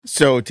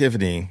So,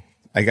 Tiffany,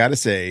 I got to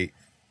say,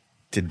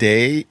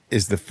 today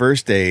is the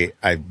first day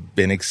I've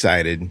been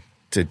excited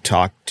to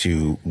talk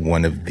to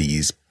one of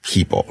these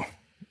people.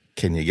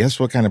 Can you guess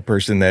what kind of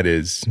person that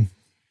is?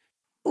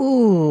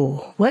 Ooh,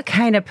 what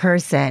kind of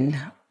person?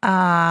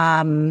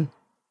 A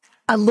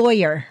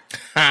lawyer.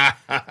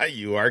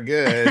 You are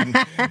good.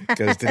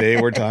 Because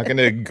today we're talking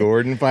to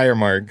Gordon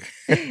Firemark.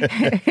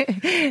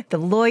 The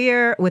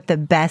lawyer with the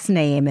best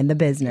name in the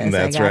business,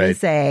 That's I gotta right.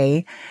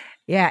 say.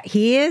 Yeah,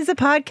 he is a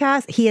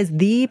podcast. He is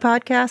the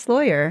podcast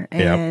lawyer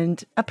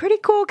and a pretty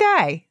cool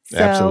guy. So,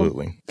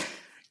 Absolutely.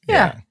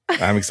 Yeah.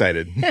 I'm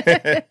excited.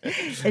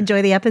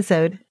 Enjoy the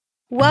episode.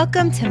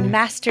 Welcome to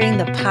Mastering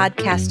the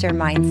Podcaster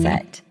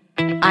Mindset.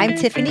 I'm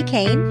Tiffany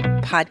Kane,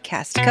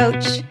 podcast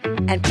coach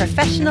and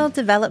professional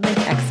development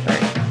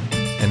expert.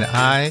 And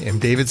I am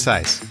David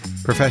Seiss,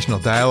 professional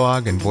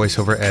dialogue and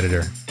voiceover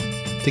editor.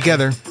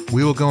 Together,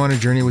 we will go on a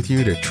journey with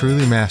you to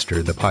truly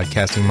master the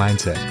podcasting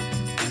mindset.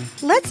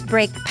 Let's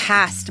break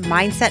past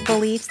mindset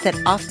beliefs that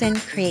often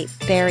create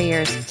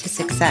barriers to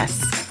success.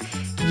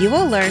 You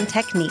will learn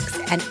techniques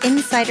and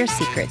insider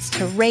secrets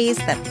to raise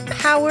the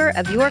power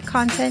of your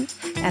content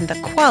and the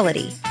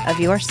quality of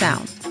your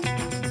sound.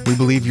 We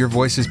believe your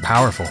voice is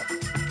powerful.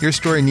 Your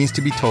story needs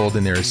to be told,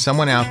 and there is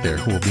someone out there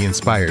who will be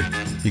inspired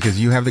because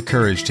you have the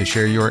courage to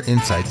share your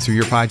insights through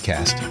your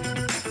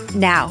podcast.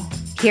 Now,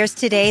 here's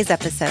today's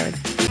episode.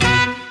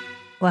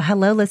 Well,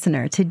 hello,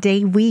 listener.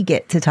 Today we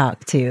get to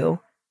talk to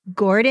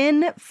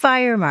Gordon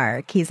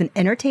Firemark. He's an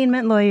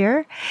entertainment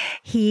lawyer.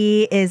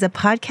 He is a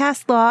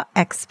podcast law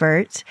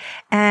expert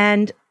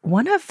and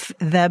one of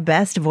the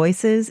best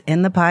voices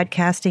in the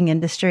podcasting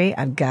industry,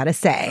 I've got to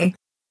say.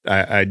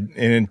 I'm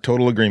in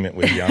total agreement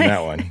with you on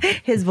that one.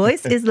 His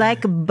voice is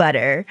like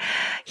butter.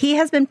 He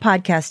has been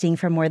podcasting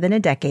for more than a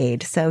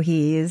decade, so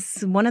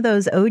he's one of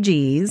those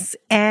OGs,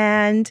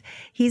 and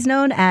he's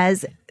known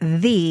as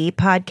the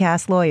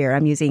podcast lawyer.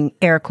 I'm using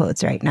air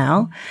quotes right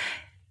now.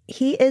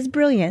 He is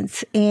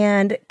brilliant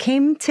and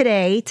came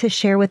today to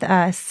share with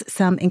us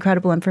some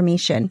incredible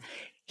information.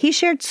 He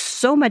shared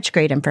so much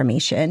great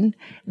information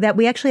that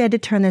we actually had to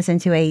turn this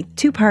into a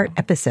two-part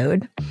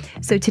episode.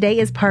 So today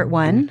is part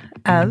one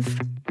of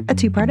a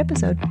two-part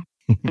episode.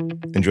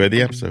 Enjoy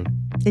the episode.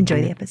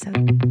 Enjoy the episode.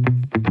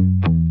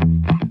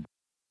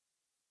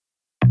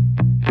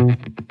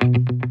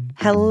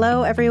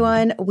 Hello,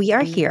 everyone. We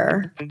are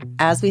here,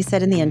 as we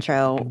said in the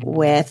intro,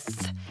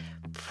 with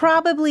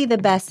probably the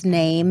best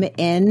name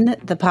in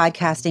the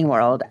podcasting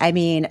world. I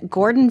mean,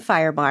 Gordon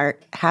Firemark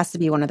has to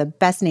be one of the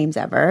best names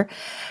ever.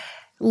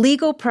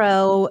 Legal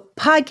pro,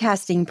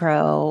 podcasting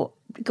pro.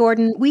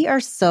 Gordon, we are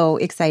so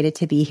excited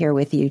to be here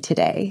with you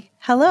today.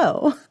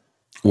 Hello.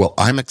 Well,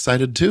 I'm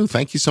excited too.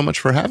 Thank you so much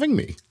for having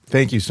me.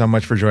 Thank you so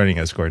much for joining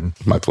us, Gordon.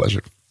 My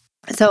pleasure.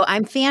 So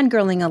I'm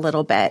fangirling a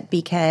little bit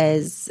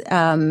because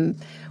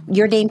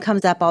your name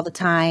comes up all the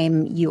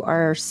time. You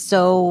are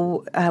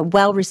so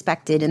well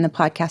respected in the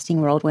podcasting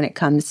world when it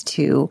comes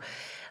to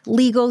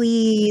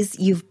legalese.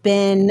 You've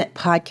been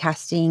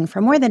podcasting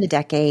for more than a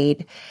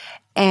decade.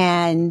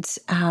 And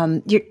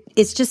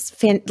it's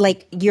just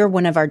you're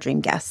one of our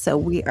dream guests. So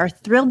we are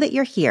thrilled that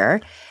you're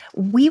here.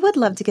 We would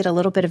love to get a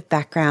little bit of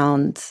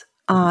background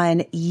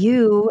on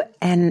you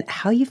and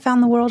how you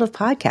found the world of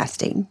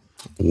podcasting.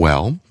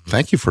 Well,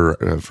 thank you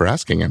for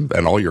asking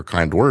and all your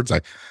kind words.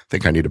 I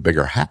think I need a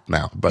bigger hat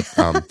now. But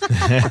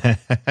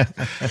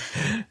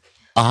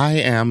I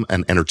am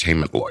an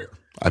entertainment lawyer.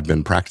 I've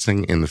been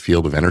practicing in the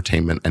field of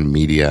entertainment and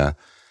media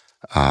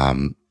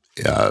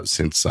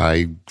since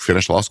I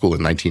finished law school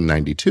in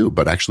 1992.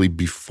 But actually,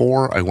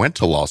 before I went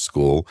to law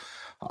school,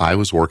 I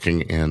was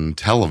working in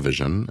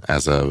television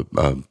as a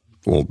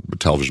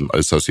television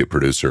associate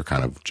producer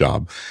kind of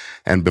job.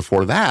 And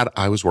before that,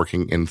 I was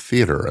working in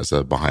theater as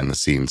a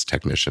behind-the-scenes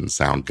technician,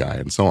 sound guy,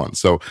 and so on.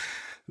 So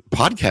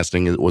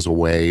podcasting was a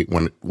way,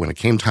 when it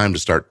came time to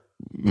start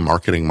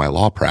marketing my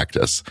law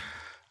practice,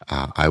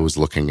 I was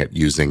looking at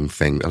using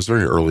things. I was a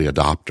very early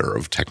adopter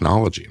of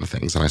technology and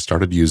things, and I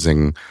started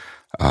using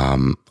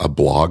a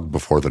blog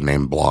before the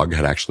name blog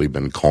had actually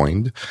been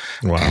coined.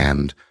 Wow.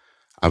 And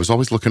I was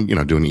always looking,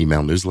 doing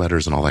email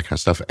newsletters and all that kind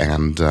of stuff.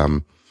 And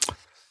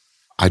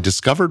I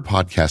discovered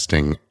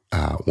podcasting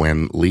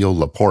when Leo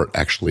Laporte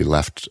actually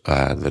left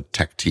the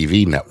Tech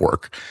TV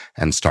network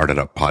and started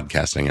up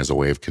podcasting as a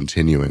way of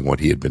continuing what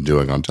he had been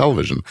doing on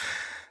television.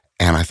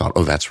 And I thought,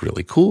 oh, that's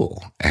really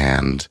cool.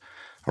 And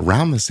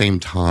around the same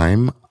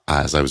time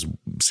as I was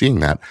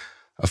seeing that,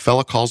 a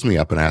fella calls me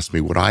up and asks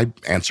me, would I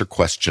answer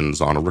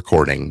questions on a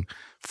recording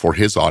for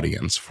his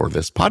audience for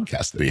this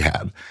podcast that he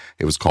had?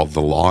 It was called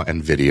the Law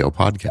and Video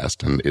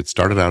Podcast. And it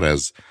started out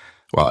as,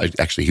 well,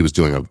 actually he was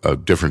doing a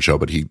different show,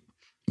 but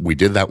we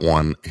did that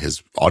one.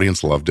 His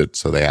audience loved it.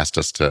 So they asked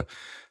us to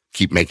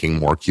keep making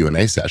more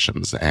Q&A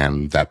sessions.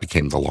 And that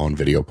became the Law and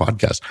Video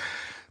Podcast.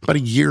 About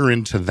a year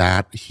into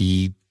that,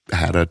 he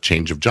had a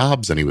change of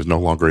jobs and he was no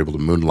longer able to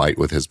moonlight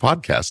with his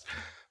podcast.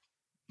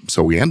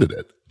 So we ended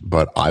it.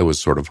 But I was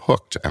sort of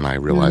hooked and I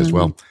realized,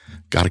 well,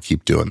 got to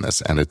keep doing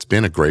this. And it's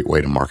been a great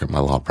way to market my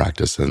law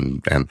practice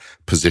and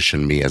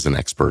position me as an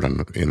expert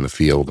in the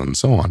field and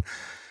so on.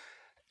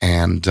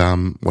 And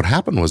what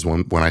happened was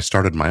when I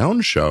started my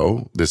own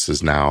show, this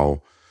is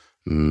now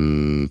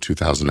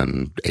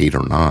 2008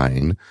 or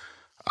 9,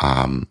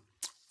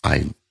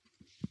 I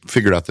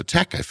figured out the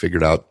tech. I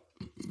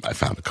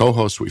found a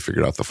co-host. We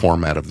figured out the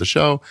format of the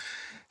show.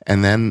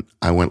 And then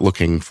I went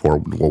looking for,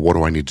 well, what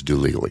do I need to do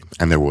legally?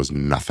 And there was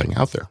nothing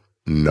out there.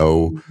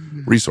 No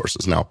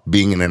resources. Now,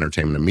 being an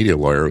entertainment and media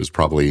lawyer, it was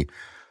probably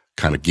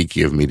kind of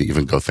geeky of me to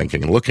even go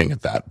thinking and looking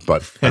at that.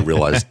 But I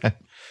realized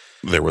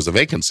there was a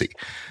vacancy.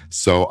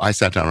 So I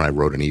sat down and I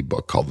wrote an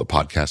ebook called The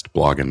Podcast,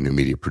 Blog, and New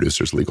Media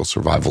Producers Legal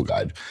Survival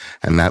Guide.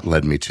 And that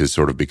led me to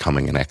sort of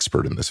becoming an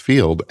expert in this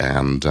field.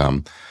 And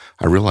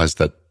I realized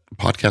that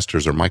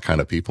podcasters are my kind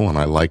of people, and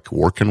I like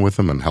working with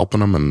them and helping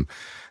them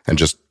and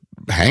just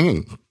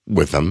hanging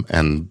with them.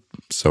 And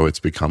so it's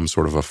become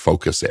sort of a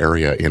focus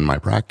area in my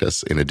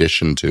practice, in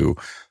addition to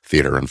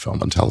theater and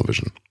film and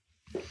television.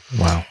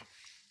 Wow.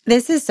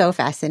 This is so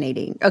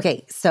fascinating.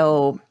 Okay,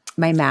 so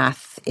my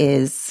math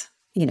is,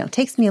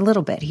 takes me a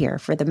little bit here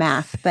for the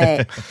math,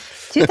 but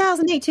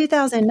 2008,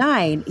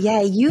 2009,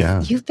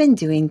 you've been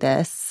doing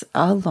this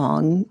a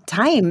long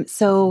time.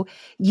 So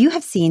you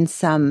have seen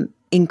some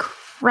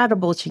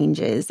incredible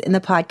changes in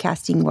the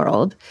podcasting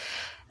world.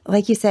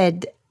 Like you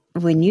said,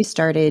 when you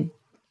started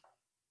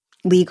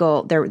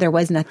legal, there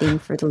was nothing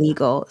for the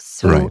legal.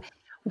 So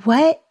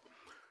what,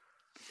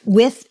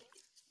 with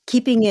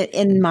keeping it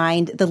in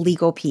mind, the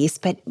legal piece,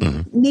 but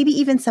maybe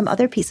even some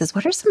other pieces,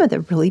 what are some of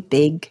the really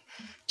big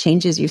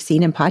changes you've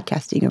seen in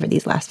podcasting over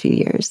these last few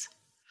years?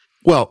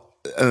 Well,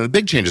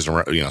 big changes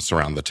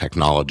surround the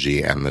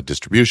technology and the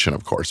distribution,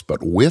 of course,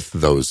 but with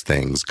those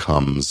things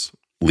comes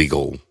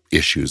legal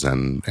issues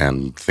and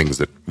things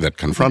that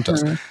confront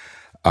us.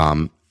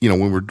 When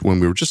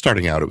we were just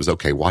starting out, it was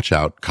okay, watch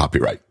out,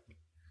 copyright.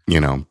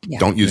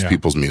 Don't use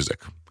people's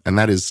music. And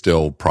that is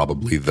still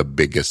probably the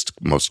biggest,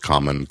 most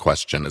common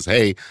question is,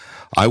 hey,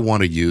 I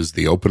want to use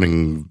the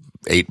opening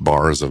 8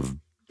 bars of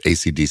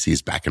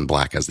AC/DC's Back in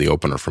Black as the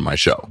opener for my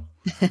show.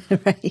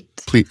 Right.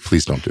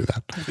 Please don't do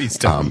that. Please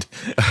don't.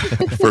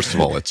 First of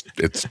all, it's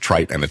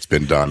trite and it's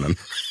been done and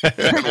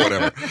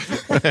whatever.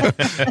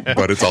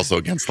 But it's also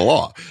against the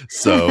law.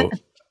 So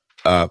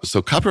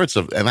copyrights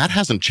and that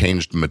hasn't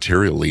changed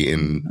materially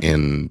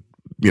in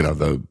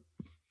the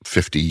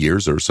 50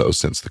 years or so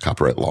since the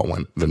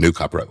new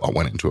copyright law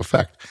went into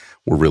effect.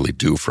 We're really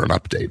due for an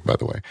update, by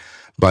the way.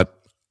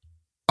 But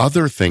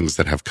other things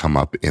that have come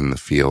up in the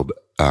field,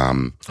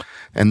 and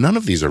none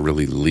of these are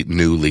really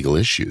new legal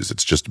issues.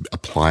 It's just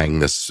applying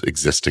this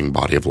existing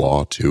body of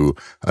law to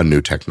a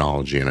new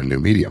technology and a new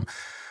medium.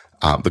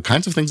 The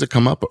kinds of things that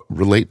come up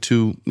relate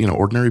to,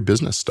 ordinary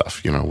business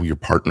stuff. Your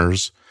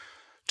partners.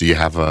 Do you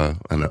have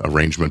an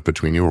arrangement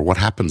between you? Or what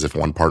happens if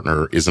one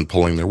partner isn't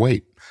pulling their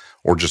weight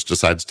or just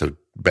decides to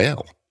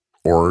bail?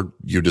 Or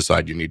you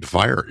decide you need to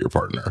fire your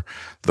partner?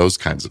 Those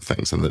kinds of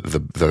things. And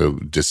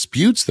the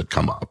disputes that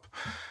come up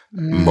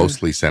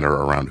mostly center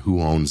around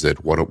who owns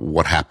it,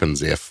 what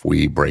happens if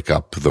we break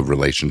up the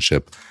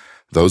relationship,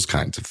 those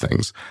kinds of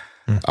things.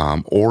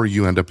 Or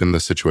you end up in the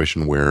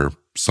situation where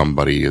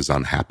somebody is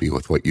unhappy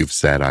with what you've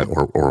said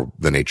or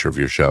the nature of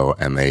your show,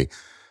 and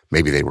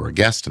maybe they were a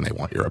guest and they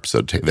want their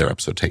episode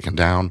taken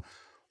down,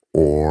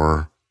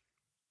 or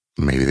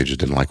maybe they just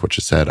didn't like what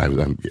you said.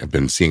 I've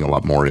been seeing a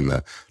lot more in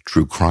the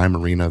true crime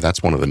arena.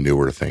 That's one of the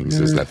newer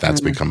things is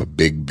that's become a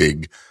big,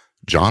 big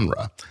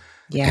genre.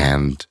 Yeah.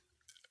 And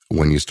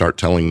when you start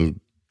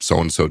telling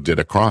so-and-so did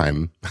a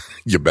crime,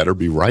 you better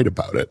be right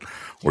about it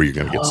or you're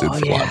going to get sued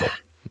for libel.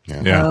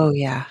 Yeah. Oh,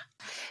 yeah.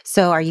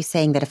 So are you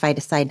saying that if I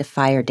decide to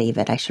fire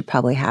David, I should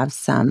probably have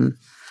some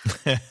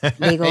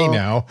legal... Hey,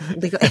 now.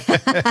 Legal-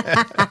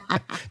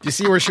 Do you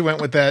see where she went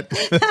with that?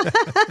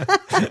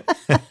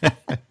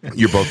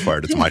 You're both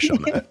fired. It's my show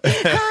now.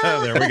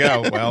 There we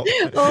go. Well,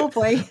 oh,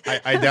 boy.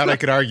 I doubt I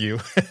could argue.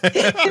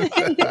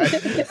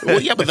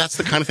 Well, yeah, but that's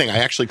the kind of thing. I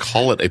actually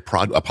call it a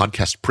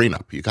podcast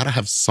prenup. You got to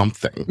have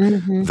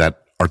something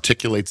that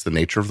articulates the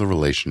nature of the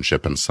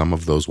relationship and some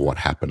of those what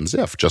happens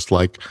if. Just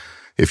like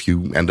if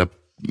you end up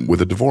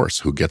with a divorce,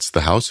 who gets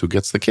the house, who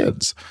gets the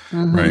kids,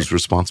 who's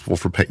responsible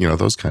for paying,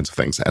 those kinds of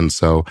things. And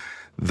so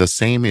the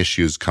same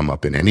issues come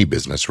up in any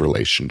business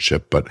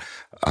relationship. But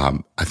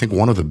I think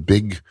one of the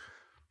big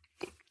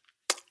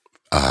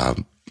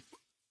not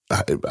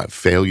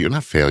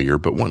failure,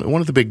 but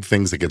one of the big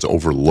things that gets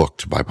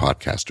overlooked by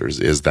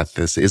podcasters is that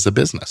this is a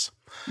business.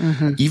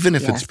 Even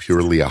if it's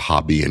purely a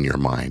hobby in your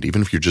mind,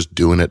 even if you're just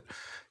doing it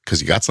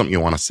because you got something you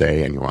want to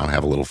say and you want to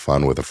have a little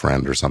fun with a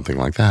friend or something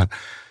like that,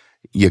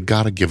 you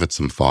got to give it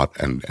some thought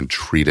and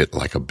treat it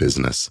like a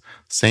business.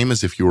 Same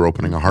as if you were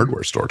opening a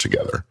hardware store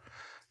together.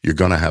 You're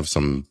going to have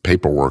some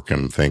paperwork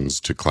and things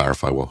to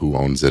clarify, well, who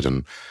owns it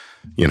and,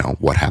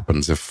 what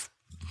happens if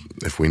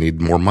we need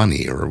more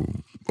money or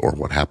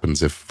what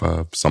happens if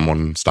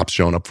someone stops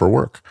showing up for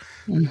work.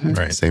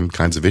 Right. Same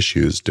kinds of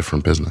issues,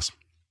 different business.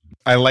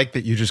 I like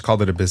that you just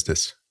called it a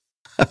business.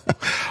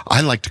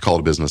 I like to call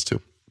it a business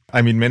too.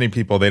 I mean, many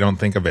people, they don't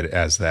think of it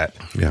as that.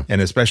 Yeah.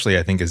 And especially,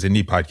 I think, as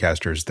indie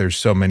podcasters, there's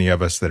so many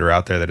of us that are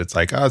out there that it's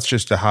like, oh, it's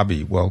just a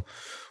hobby. Well,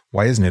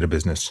 why isn't it a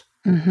business?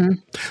 Mm-hmm.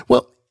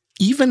 Well,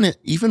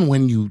 even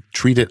when you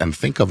treat it and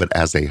think of it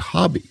as a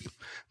hobby,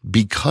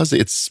 because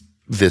it's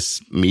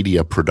this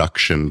media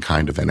production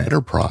kind of an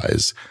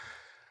enterprise,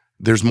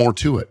 there's more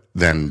to it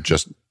than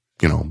just,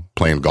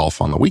 playing golf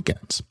on the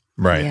weekends.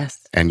 Right. Yes.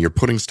 And you're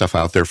putting stuff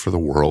out there for the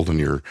world, and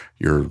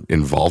you're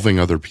involving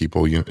other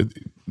people. You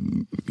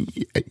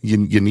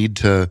need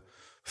to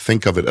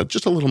think of it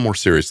just a little more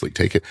seriously.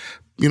 Take it,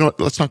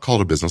 let's not call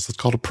it a business. Let's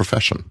call it a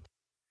profession.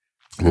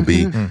 We'll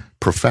be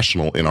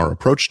professional in our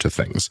approach to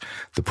things.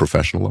 The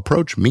professional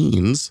approach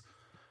means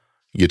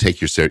you take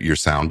your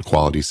sound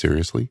quality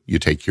seriously. You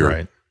take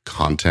your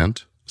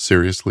content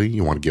seriously.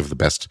 You want to give the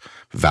best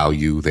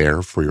value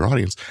there for your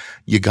audience.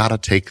 You got to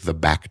take the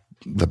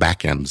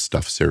back end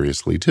stuff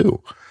seriously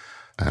too.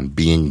 And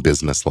being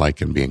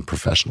business-like and being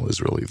professional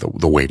is really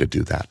the way to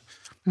do that.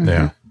 Mm-hmm.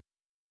 Yeah.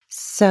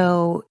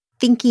 So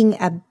thinking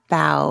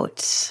about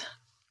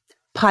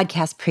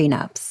podcast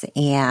prenups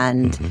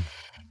and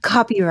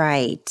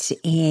copyright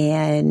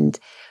and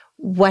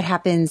what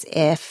happens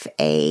if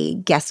a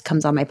guest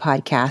comes on my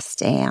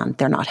podcast and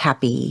they're not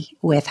happy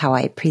with how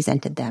I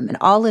presented them and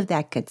all of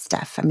that good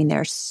stuff. I mean,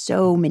 there are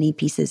so many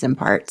pieces and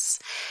parts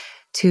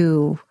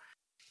to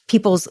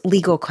people's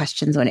legal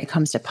questions when it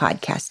comes to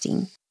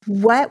podcasting.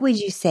 What would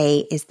you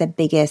say is the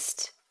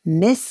biggest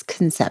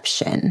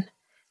misconception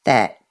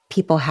that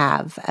people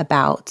have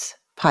about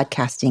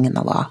podcasting and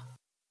the law?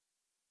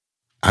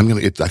 I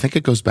think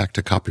it goes back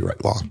to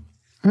copyright law.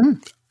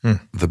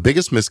 The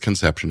biggest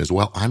misconception is,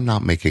 well, I'm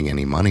not making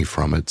any money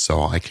from it,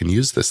 so I can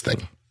use this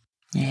thing.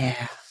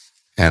 Yeah.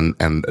 And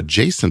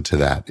adjacent to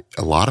that,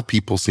 a lot of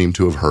people seem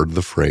to have heard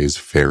the phrase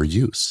fair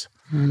use.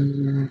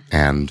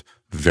 And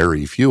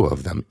very few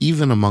of them,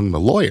 even among the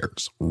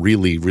lawyers,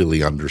 really,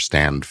 really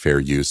understand fair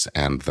use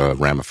and the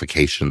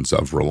ramifications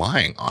of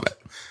relying on it.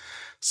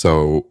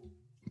 So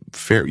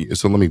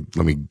let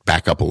me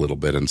back up a little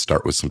bit and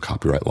start with some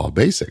copyright law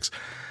basics.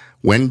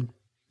 When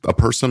a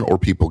person or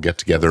people get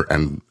together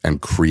and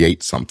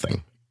create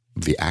something,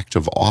 the act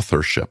of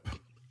authorship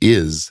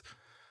is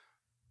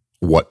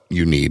what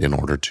you need in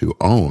order to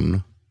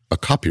own a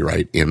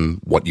copyright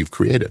in what you've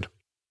created.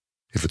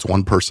 If it's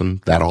one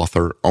person, that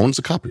author owns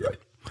a copyright.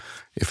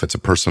 If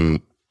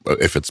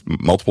it's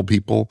multiple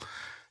people,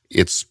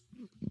 it's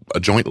a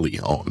jointly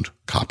owned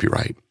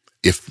copyright.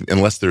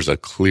 Unless there's a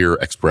clear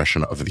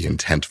expression of the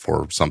intent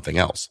for something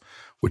else,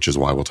 which is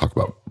why we'll talk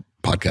about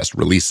podcast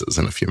releases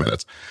in a few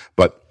minutes.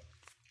 But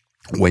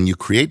when you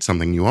create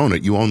something, you own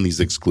it. You own these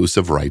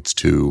exclusive rights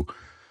to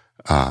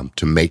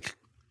make,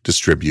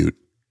 distribute,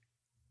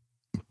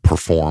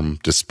 perform,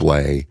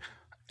 display,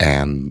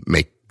 and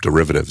make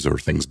derivatives or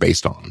things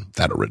based on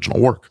that original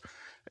work.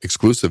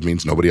 Exclusive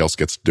means nobody else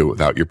gets to do it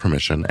without your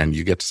permission, and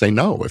you get to say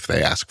no if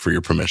they ask for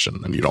your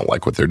permission and you don't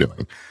like what they're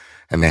doing,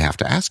 and they have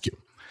to ask you.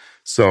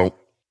 So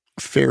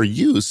fair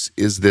use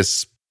is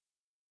it's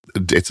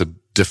a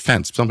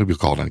defense. Some people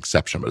call it an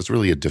exception, but it's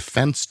really a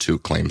defense to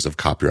claims of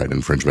copyright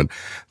infringement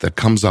that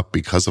comes up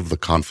because of the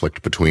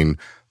conflict between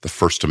the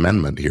First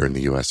Amendment here in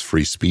the U.S.,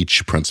 free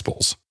speech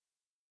principles,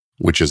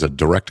 which is a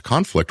direct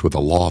conflict with a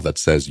law that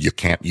says you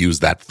can't use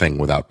that thing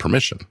without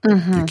permission.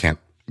 You can't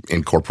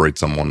incorporate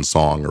someone's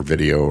song or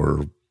video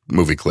or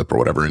movie clip or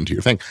whatever into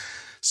your thing.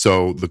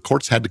 So the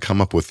courts had to come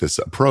up with this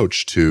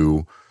approach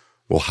to,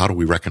 well, how do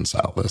we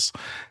reconcile this?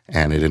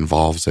 And it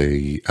involves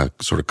a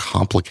sort of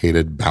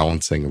complicated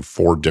balancing of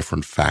 4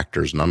 different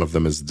factors. None of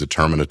them is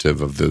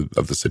determinative of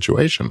the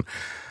situation.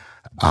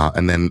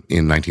 And then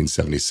in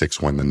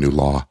 1976, when the new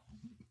law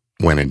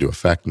went into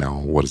effect, now,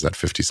 what is that,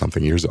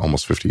 50-something years,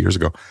 almost 50 years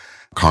ago,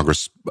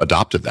 Congress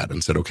adopted that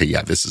and said, okay,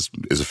 yeah, this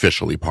is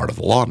officially part of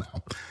the law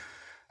now.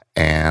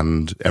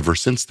 And ever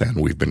since then,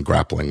 we've been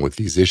grappling with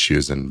these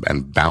issues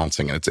and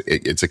balancing. And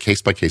it's a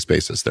case-by-case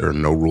basis. There are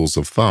no rules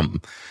of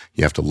thumb.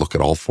 You have to look at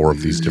all 4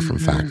 of these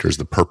different factors.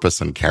 The purpose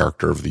and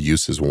character of the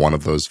use is one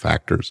of those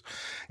factors.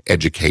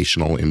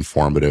 Educational,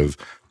 informative,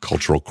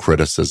 cultural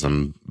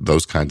criticism,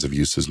 those kinds of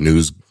uses,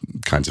 news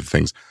kinds of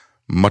things,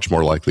 much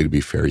more likely to be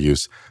fair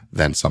use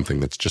than something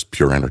that's just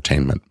pure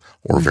entertainment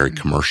or very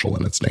commercial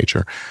in its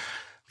nature.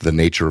 The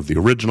nature of the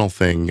original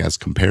thing as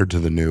compared to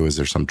the new, is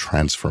there some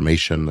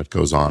transformation that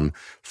goes on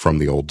from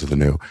the old to the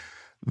new?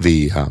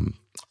 The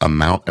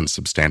amount and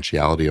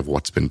substantiality of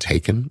what's been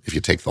taken. If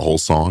you take the whole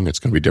song, it's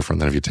going to be different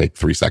than if you take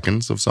 3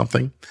 seconds of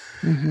something.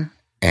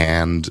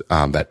 And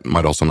that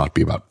might also not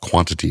be about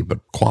quantity, but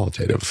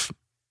qualitative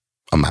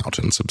amount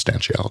and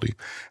substantiality.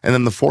 And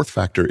then the 4th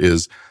factor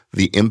is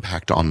the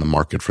impact on the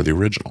market for the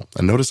original.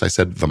 And notice I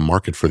said the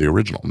market for the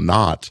original,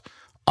 not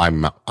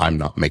I'm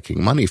not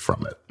making money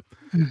from it.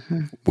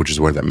 Which is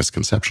where that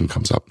misconception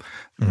comes up.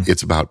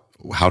 It's about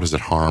how does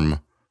it harm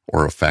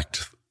or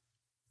affect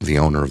the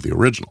owner of the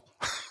original.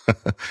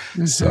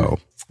 So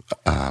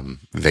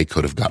they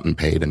could have gotten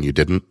paid and you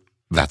didn't.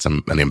 That's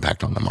an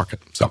impact on the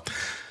market. So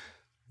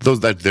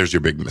there's your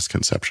big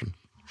misconception.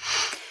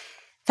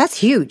 That's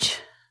huge.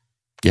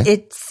 Yeah.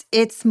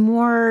 It's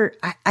more,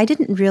 I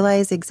didn't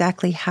realize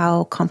exactly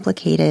how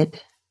complicated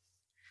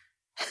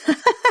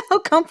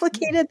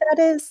that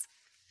is.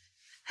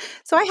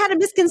 So I had a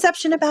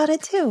misconception about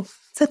it too.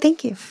 So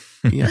thank you.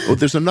 Yeah. Well,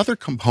 there's another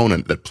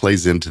component that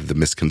plays into the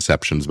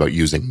misconceptions about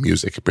using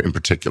music in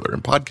particular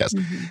in podcasts.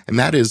 Mm-hmm. And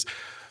that is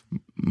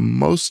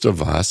most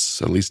of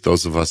us, at least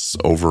those of us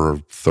over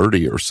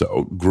 30 or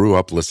so, grew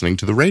up listening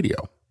to the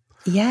radio.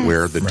 Yes.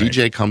 Where the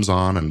DJ comes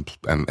on and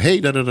hey,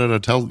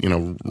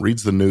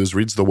 reads the news,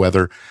 reads the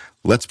weather.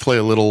 Let's play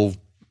a little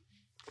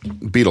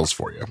Beatles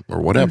for you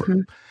or whatever.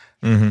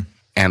 Mm-hmm. Mm-hmm.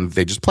 And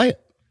they just play it.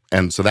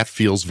 And so that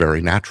feels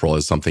very natural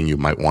as something you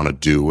might want to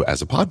do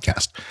as a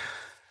podcast.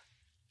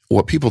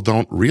 What people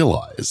don't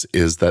realize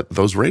is that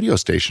those radio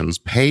stations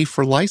pay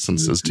for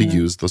licenses to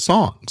use the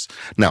songs.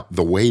 Now,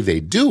 the way they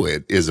do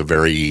it is a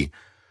very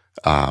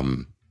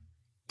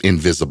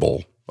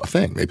invisible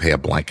thing. They pay a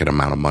blanket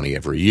amount of money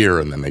every year,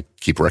 and then they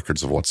keep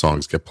records of what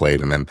songs get played,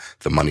 and then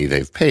the money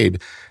they've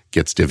paid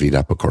gets divvied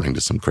up according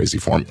to some crazy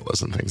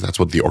formulas and things. That's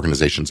what the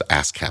organizations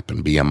ASCAP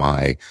and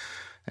BMI,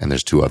 and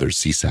there's two others,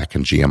 CSAC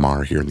and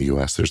GMR here in the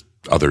U.S. There's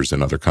others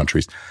in other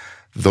countries.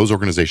 Those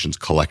organizations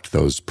collect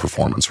those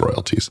performance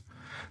royalties.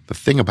 The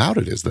thing about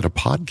it is that a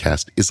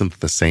podcast isn't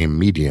the same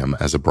medium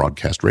as a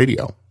broadcast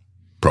radio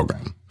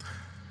program.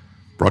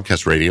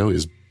 Broadcast radio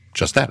is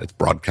just that. It's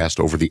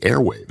broadcast over the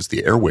airwaves.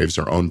 The airwaves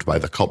are owned by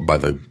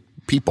the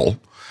people,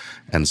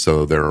 and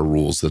so there are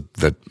rules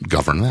that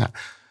govern that.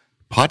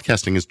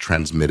 Podcasting is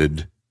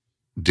transmitted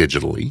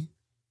digitally.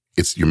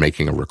 You're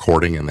making a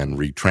recording and then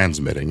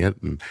retransmitting it,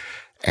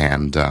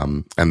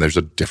 and there's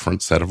a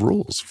different set of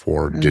rules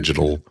for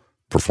digital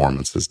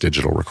performances,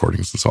 digital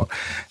recordings, and so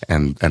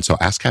on. And so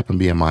ASCAP and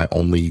BMI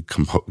only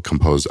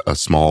compose a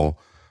small,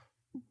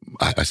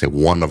 I say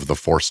one of the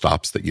 4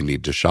 stops that you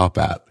need to shop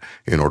at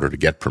in order to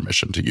get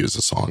permission to use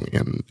a song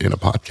in a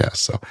podcast.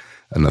 So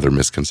another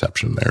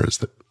misconception there is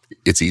that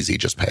it's easy,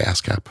 just pay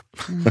ASCAP.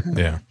 Mm-hmm.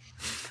 Yeah.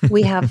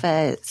 We have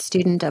a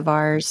student of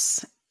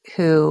ours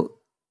who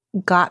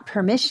got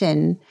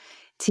permission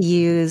to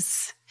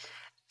use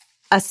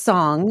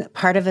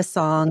part of a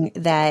song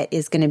that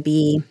is going to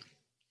be,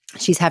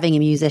 she's having a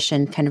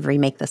musician kind of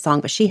remake the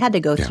song, but she had to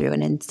go through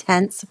an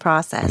intense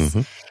process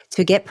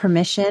to get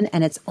permission,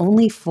 and it's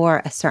only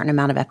for a certain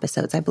amount of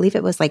episodes. I believe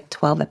it was like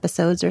 12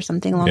 episodes or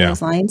something along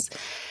those lines.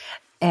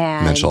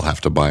 And then she'll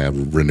have to buy a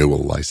renewal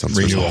license.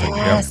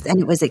 Yes, and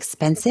it was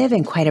expensive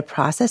and quite a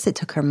process. It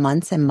took her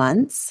months and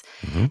months.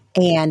 Mm-hmm.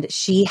 And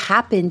she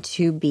happened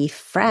to be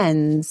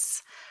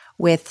friends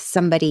with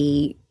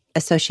somebody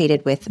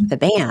associated with the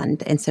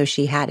band. And so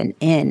she had an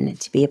in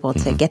to be able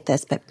to get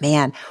this. But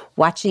man,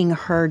 watching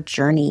her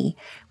journey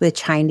with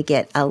trying to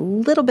get a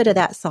little bit of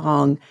that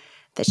song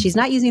that she's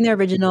not using the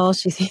original.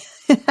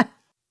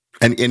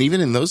 And even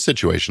in those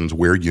situations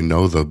where you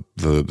know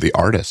the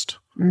artist,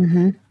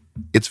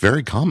 it's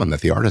very common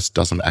that the artist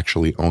doesn't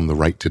actually own the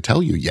right to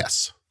tell you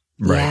yes.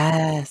 Right.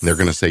 Yes. They're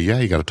going to say, yeah,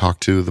 you got to talk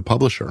to the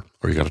publisher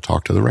or you got to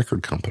talk to the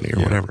record company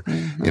or whatever.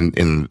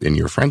 Mm-hmm. In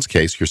your friend's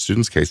case, your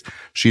student's case,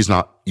 she's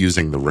not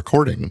using the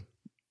recording.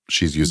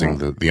 She's using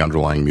the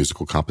underlying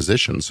musical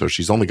composition. So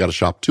she's only got to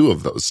shop 2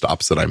 of those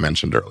stops that I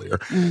mentioned earlier.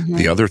 Mm-hmm.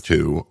 The other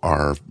 2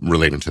 are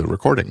relating to the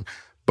recording,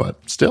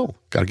 but still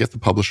got to get the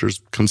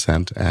publisher's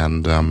consent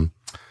and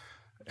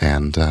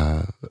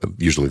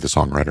usually the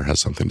songwriter has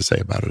something to say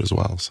about it as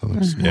well. So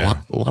there's a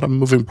lot of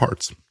moving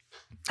parts.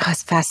 Oh,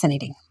 it's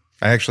fascinating.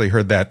 I actually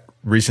heard that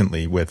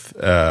recently with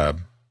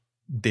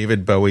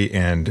David Bowie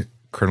and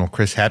Colonel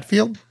Chris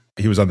Hadfield.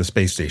 He was on the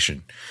space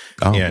station,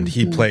 and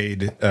he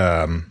played.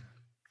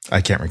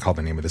 I can't recall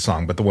the name of the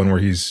song, but the one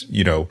where he's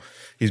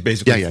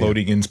basically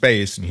floating in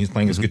space, and he's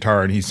playing his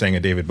guitar, and he sang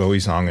a David Bowie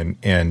song,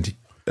 and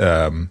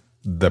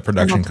the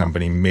production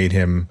company made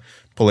him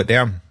pull it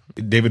down.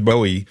 David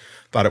Bowie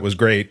thought it was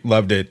great,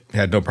 loved it,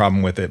 had no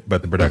problem with it,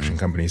 but the production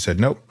company said,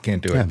 nope,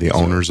 can't do it. The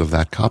owners of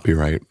that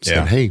copyright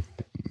said, hey,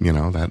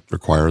 that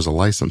requires a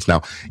license.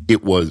 Now,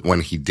 it was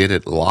when he did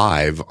it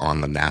live on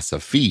the NASA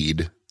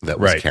feed that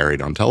was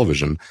carried on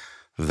television,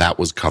 that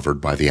was covered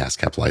by the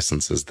ASCAP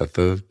licenses that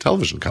the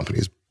television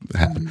companies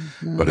had.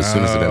 Mm-hmm. But as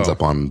soon as it ends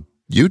up on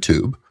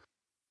YouTube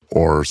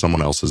or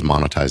someone else is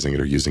monetizing it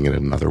or using it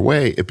in another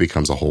way, it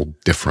becomes a whole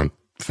different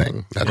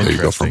thing. That's how you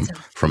go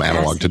from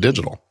analog to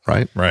digital,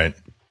 right? Right.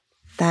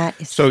 That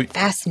is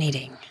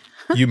fascinating.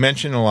 You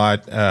mentioned a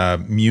lot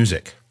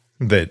music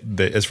that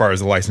as far as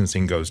the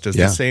licensing goes. Does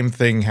the same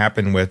thing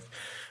happen with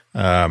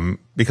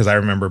because I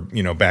remember,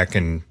 back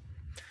in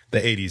the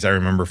 80s, I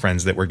remember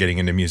friends that were getting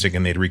into music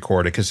and they'd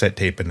record a cassette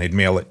tape and they'd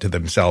mail it to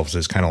themselves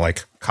as kind of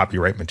like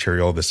copyright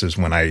material. This is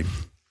when I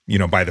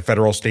buy the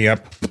federal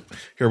stamp.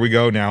 Here we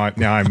go. Now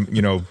I'm,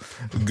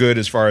 good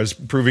as far as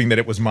proving that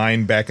it was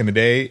mine back in the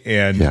day.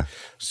 And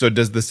so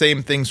does the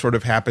same thing sort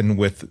of happen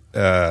with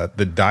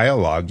the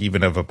dialogue,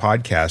 even of a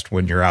podcast,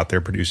 when you're out there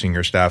producing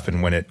your stuff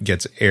and when it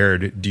gets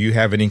aired? Do you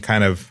have any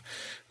kind of,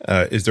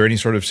 is there any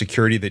sort of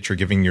security that you're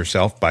giving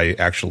yourself by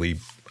actually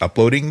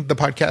uploading the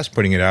podcast,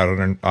 putting it out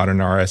on an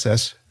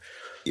RSS?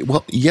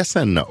 Well, yes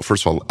and no.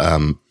 First of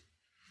all,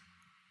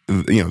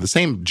 the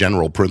same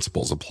general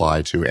principles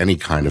apply to any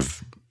kind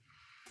of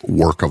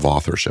work of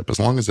authorship. As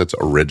long as it's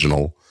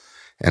original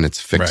and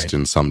it's fixed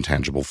in some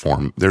tangible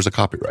form, there's a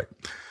copyright.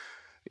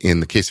 In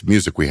the case of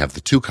music, we have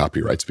the two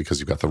copyrights because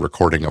you've got the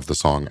recording of the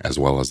song as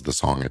well as the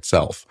song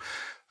itself.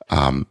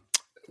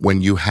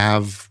 When you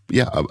have,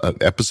 an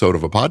episode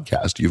of a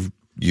podcast,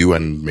 you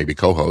and maybe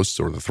co-hosts,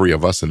 or the three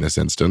of us in this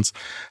instance,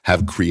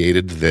 have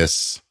created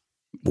this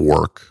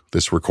work,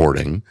 this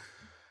recording,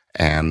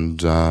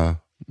 and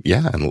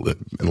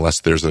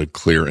unless there's a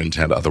clear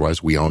intent,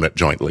 otherwise we own it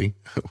jointly.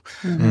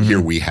 Mm-hmm.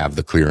 Here we have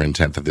the clear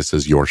intent that this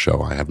is your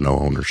show. I have no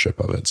ownership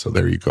of it. So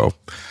there you go.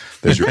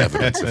 There's your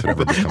evidence if it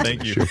ever becomes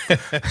an issue.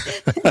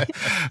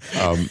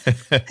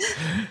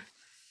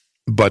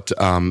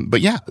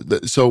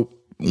 So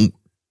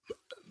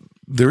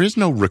there is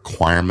no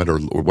requirement, or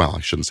well,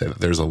 I shouldn't say that.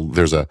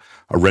 There's a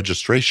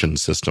registration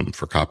system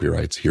for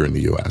copyrights here in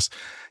the U.S.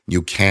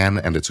 You can,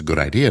 and it's a good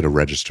idea to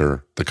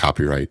register the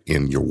copyright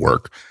in your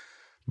work,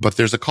 but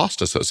there's a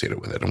cost associated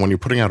with it. And when you're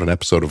putting out an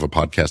episode of a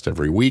podcast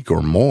every week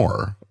or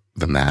more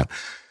than that,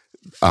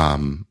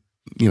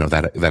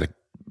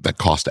 that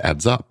cost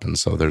adds up. And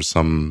so there's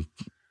some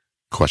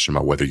question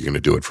about whether you're going to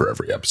do it for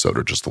every episode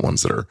or just the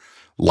ones that are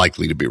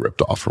likely to be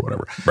ripped off or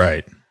whatever.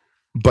 Right.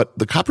 But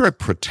the copyright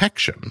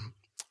protection,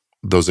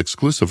 those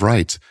exclusive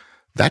rights,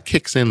 that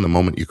kicks in the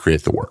moment you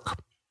create the work.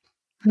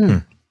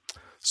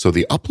 So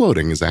the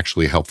uploading is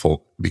actually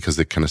helpful because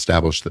it can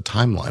establish the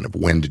timeline of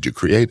when did you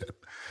create it.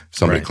 If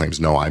somebody claims,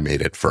 no, I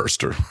made it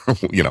first, or, I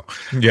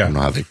don't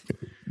know how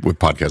with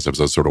podcast episodes,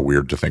 it's sort of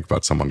weird to think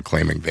about someone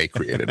claiming they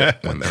created it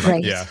when they're not.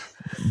 Right. Yeah.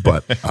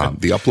 But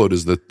the upload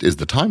is the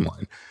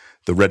timeline.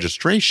 The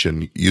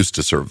registration used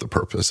to serve the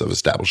purpose of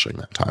establishing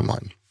that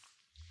timeline.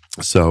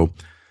 So,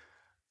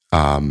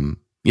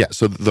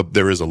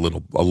 there is a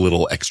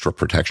little extra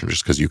protection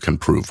just because you can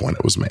prove when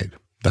it was made.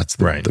 That's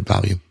the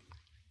value.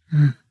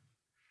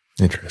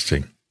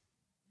 Interesting.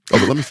 Oh,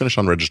 but let me finish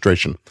on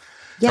registration.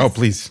 Yes. Oh,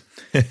 please.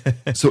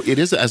 So it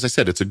is, as I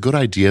said, it's a good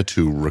idea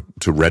to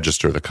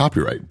register the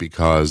copyright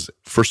because,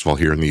 first of all,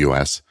 here in the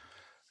U.S.,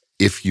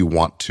 if you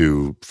want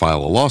to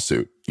file a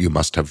lawsuit, you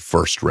must have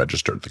first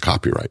registered the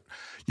copyright.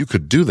 You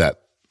could do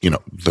that,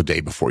 the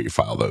day before you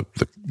file the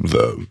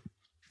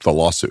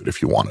lawsuit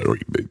if you wanted, or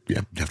you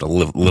have to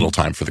little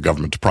time for the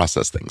government to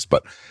process things,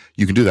 but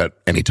you can do that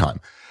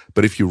anytime.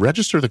 But if you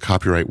register the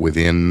copyright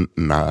within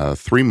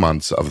 3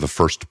 months of the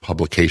first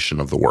publication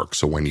of the work,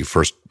 so when you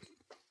first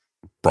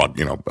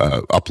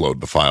upload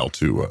the file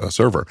to a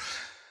server,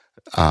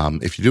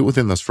 if you do it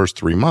within those first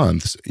 3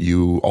 months,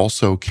 you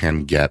also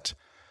can get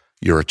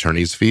your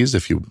attorney's fees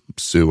if you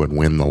sue and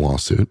win the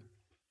lawsuit.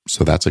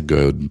 So that's a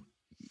good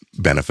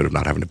benefit of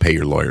not having to pay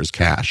your lawyers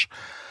cash.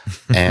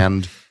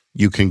 And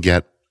you can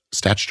get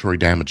statutory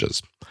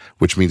damages,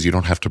 which means you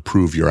don't have to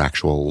prove your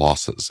actual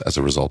losses as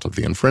a result of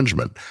the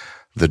infringement.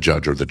 The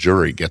judge or the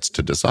jury gets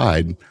to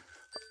decide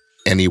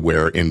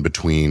anywhere in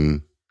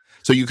between.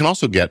 So you can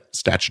also get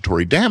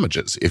statutory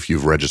damages if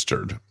you've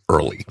registered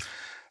early.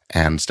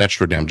 And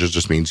statutory damages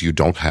just means you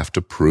don't have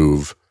to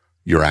prove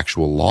your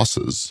actual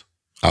losses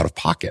out of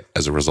pocket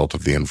as a result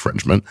of the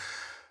infringement.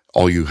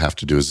 All you have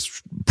to do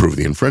is prove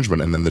the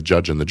infringement, and then the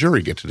judge and the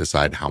jury get to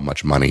decide how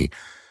much money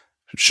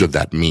should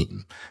that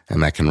mean.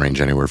 And that can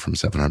range anywhere from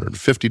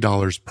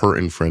 $750 per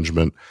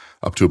infringement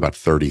up to about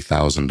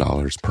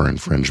 $30,000 per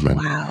infringement.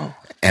 Wow.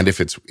 And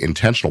if it's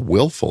intentional,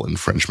 willful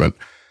infringement,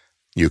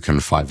 you can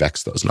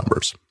 5x those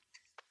numbers.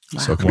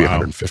 Wow. So it could be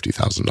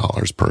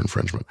 $150,000 per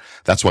infringement.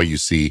 That's why you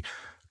see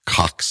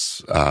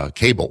Cox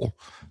Cable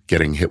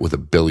getting hit with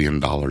 $1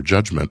 billion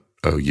judgment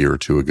a year or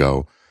two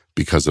ago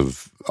because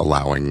of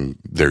allowing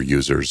their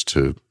users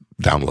to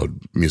download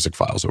music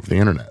files over the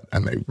internet,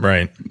 and they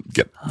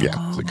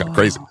it got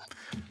crazy,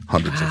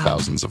 hundreds of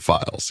thousands of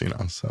files.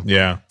 So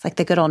it's like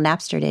the good old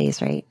Napster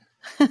days, right?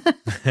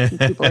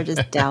 People are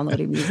just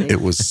downloading music.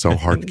 It was so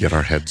hard to get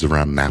our heads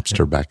around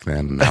Napster back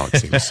then. Now it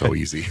seems so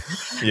easy.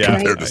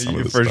 Compared to some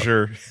of this for stuff.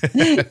 Sure.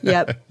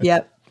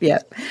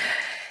 Yep.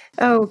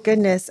 Oh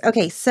goodness.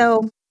 Okay,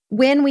 so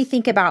when we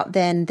think about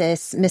then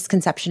this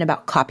misconception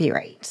about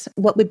copyright,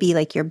 what would be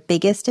like your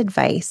biggest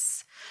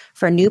advice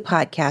for a new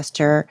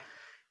podcaster?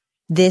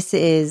 This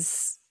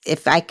is,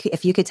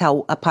 if you could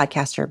tell a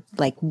podcaster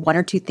like one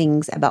or two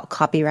things about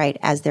copyright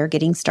as they're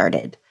getting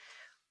started,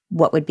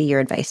 what would be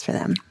your advice for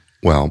them?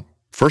 Well,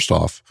 first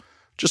off,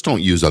 just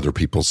don't use other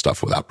people's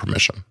stuff without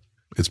permission.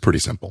 It's pretty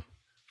simple.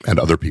 And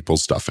other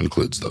people's stuff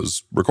includes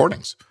those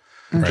recordings.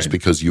 Mm-hmm. Just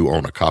because you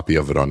own a copy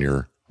of it on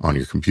your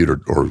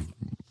computer or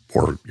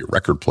your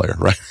record player,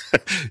 right?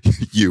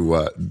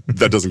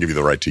 That doesn't give you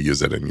the right to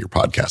use it in your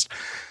podcast.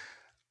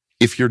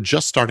 If you're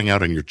just starting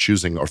out and you're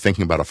choosing or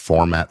thinking about a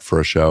format for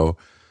a show,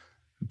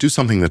 do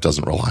something that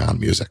doesn't rely on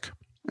music.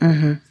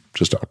 Mm-hmm.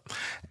 Just don't.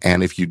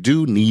 And if you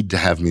do need to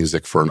have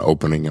music for an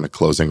opening and a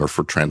closing or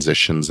for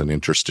transitions and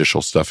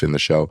interstitial stuff in the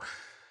show,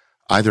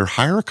 either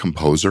hire a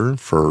composer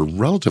for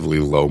relatively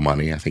low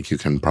money. I think you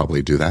can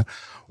probably do that.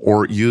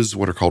 Or use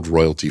what are called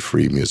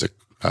royalty-free music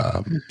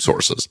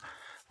sources.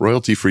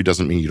 Royalty-free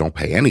doesn't mean you don't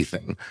pay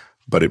anything,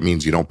 but it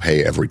means you don't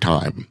pay every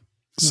time.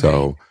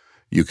 So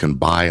you can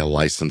buy a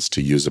license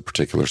to use a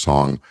particular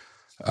song,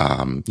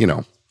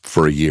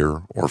 for a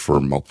year or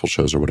for multiple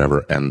shows or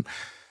whatever. And,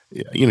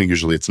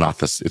 usually it's not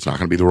going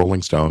to be the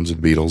Rolling Stones or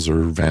the Beatles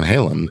or Van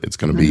Halen. It's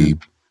going to be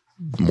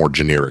more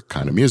generic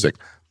kind of music,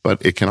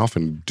 but it can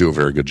often do a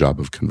very good job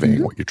of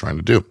conveying what you're trying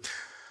to do.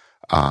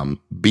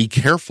 Be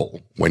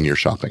careful when you're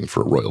shopping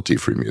for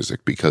royalty-free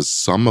music, because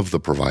some of the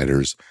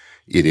providers,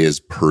 it is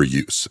per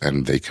use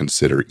and they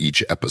consider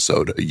each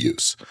episode a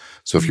use.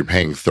 So if you're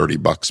paying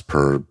 $30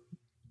 for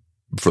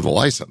the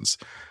license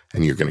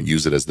and you're going to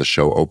use it as the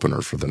show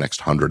opener for the next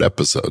 100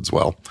 episodes,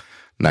 well,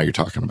 now you're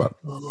talking about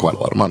quite a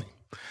lot of money.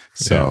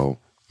 So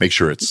make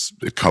sure it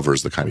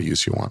covers the kind of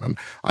use you want. And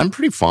I'm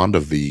pretty fond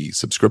of the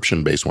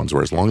subscription-based ones,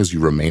 where as long as you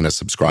remain a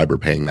subscriber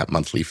paying that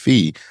monthly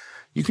fee,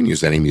 you can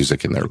use any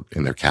music in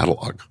their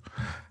catalog.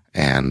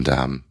 And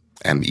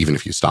even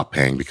if you stop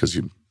paying because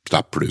you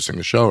stop producing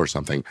the show or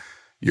something,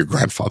 you're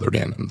grandfathered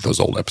in, and those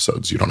old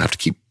episodes, you don't have to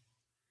keep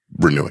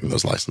renewing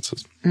those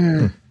licenses.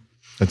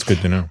 That's good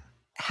to know.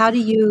 How do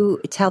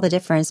you tell the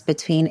difference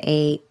between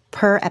a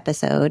per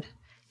episode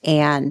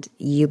and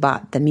you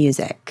bought the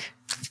music?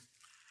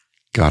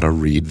 Gotta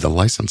read the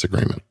license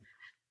agreement.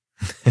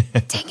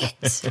 Dang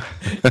it.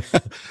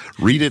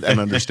 Read it and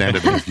understand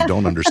it. And if you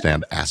don't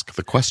understand, ask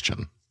the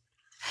question.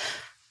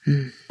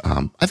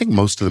 I think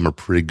most of them are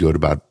pretty good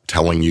about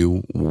telling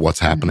you what's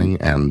happening.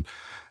 And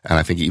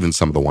I think even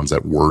some of the ones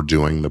that were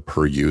doing the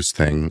per use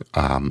thing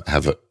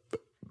have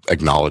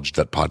acknowledged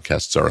that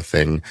podcasts are a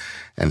thing,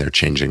 and they're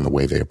changing the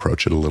way they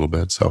approach it a little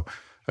bit. So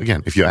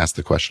again, if you ask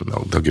the question,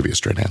 they'll give you a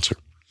straight answer.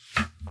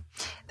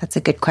 That's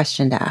a good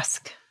question to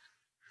ask.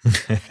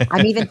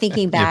 I'm even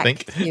thinking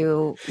back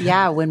to,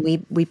 when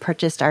we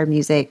purchased our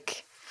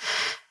music.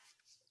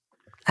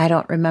 I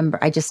don't remember.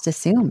 I just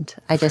assumed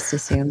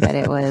that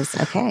it was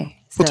okay.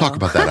 We'll talk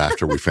about that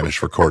after we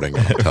finish recording,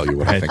 and I'll tell you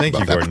what I think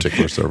about that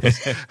particular service.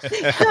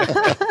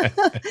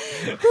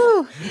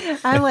 Whew,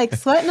 I'm like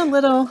sweating a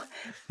little.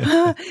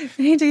 I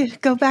need to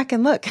go back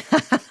and look.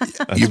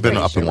 You've been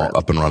up and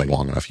running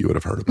long enough. You would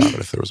have heard about it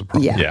if there was a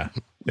problem. Yeah.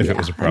 If it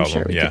was a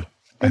problem.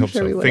 I hope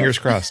so. Fingers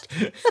crossed.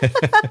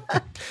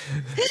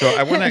 So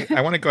I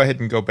want to go ahead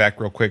and go back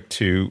real quick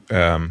to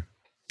the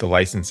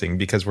licensing,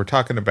 because we're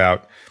talking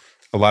about,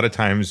 a lot of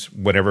times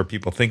whenever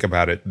people think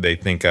about it, they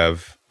think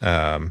of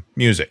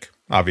music.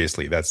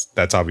 Obviously,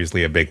 that's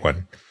obviously a big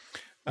one.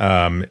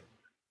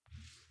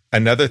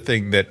 Another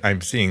thing that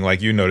I'm seeing,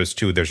 like you noticed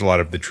too, there's a lot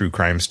of the true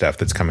crime stuff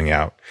that's coming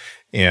out,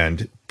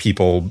 and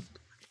people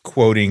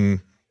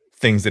quoting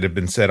things that have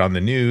been said on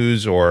the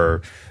news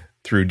or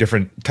through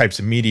different types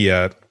of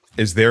media.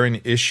 Is there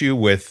an issue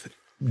with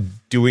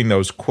doing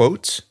those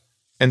quotes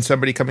and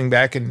somebody coming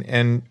back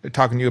and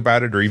talking to you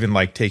about it, or even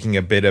like taking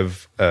a bit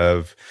of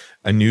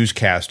a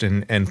newscast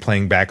and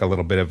playing back a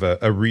little bit of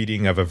a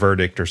reading of a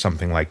verdict or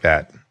something like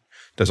that?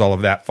 Does all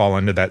of that fall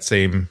into that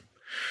same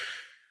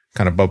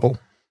kind of bubble?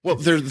 Well,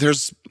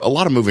 there's a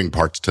lot of moving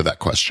parts to that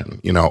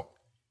question.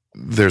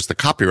 There's the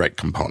copyright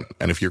component.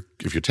 And if you're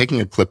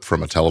taking a clip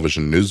from a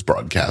television news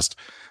broadcast,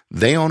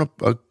 they own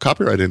a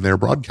copyright in their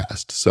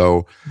broadcast.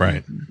 So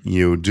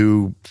you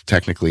do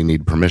technically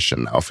need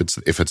permission. Now,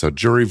 if it's a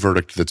jury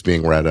verdict that's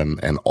being read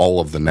and all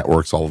of the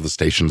networks, all of the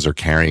stations are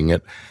carrying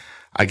it,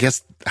 I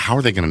guess, how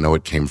are they going to know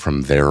it came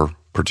from their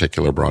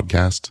particular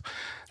broadcast?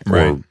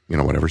 Or,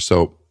 whatever.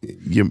 So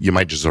you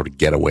might just sort of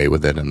get away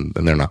with it, and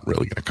they're not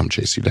really going to come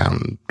chase you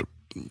down.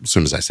 As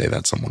soon as I say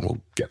that, someone will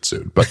get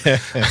sued. But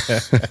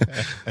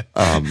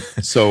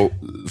so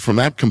from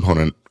that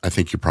component, I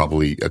think you're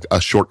probably a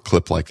short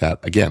clip like that.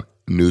 Again,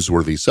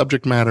 newsworthy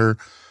subject matter,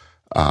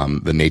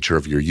 the nature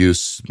of your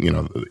use.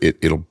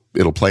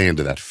 It'll play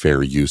into that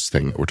fair use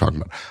thing that we're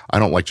talking about. I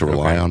don't like to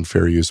rely on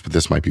fair use, but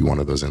this might be one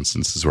of those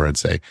instances where I'd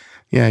say,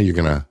 yeah, you're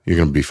gonna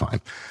be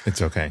fine.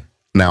 It's okay.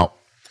 Now,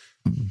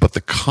 but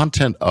the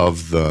content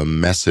of the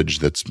message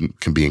that's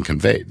being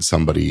conveyed,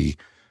 I'm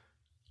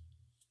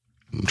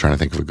trying to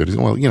think of a good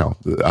example.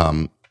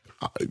 Well,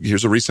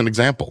 here's a recent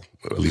example,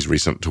 at least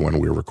recent to when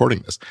we were recording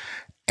this.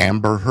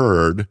 Amber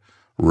Heard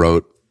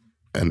wrote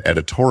an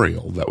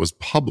editorial that was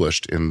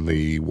published in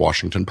the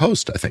Washington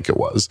Post, I think it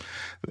was,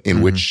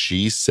 in which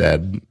she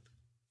said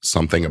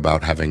something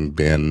about having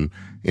been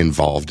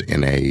involved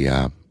in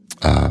a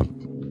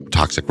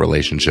toxic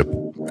relationship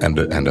and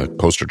a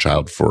poster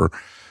child for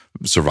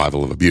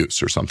survival of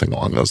abuse or something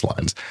along those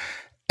lines.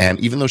 And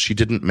even though she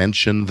didn't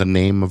mention the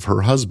name of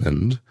her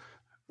husband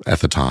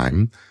at the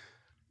time,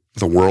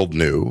 the world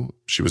knew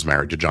she was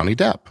married to Johnny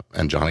Depp,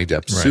 and Johnny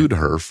Depp sued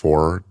her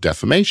for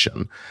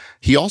defamation.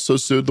 He also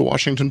sued the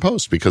Washington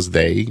Post because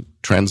they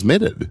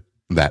transmitted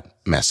that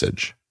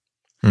message.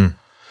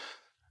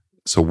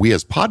 So we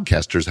as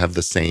podcasters have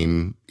the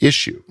same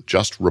issue,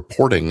 just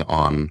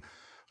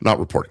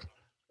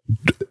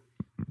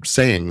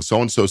saying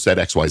so-and-so said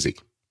XYZ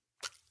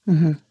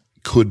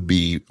could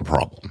be a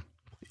problem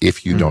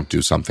if you don't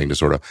do something to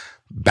sort of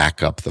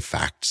back up the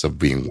facts of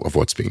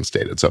what's being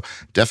stated. So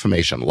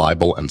defamation,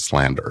 libel, and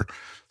slander.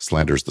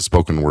 Slander is the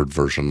spoken word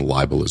version.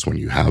 Libel is when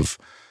you have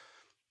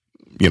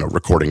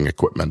recording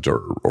equipment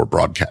or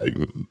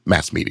broadcasting,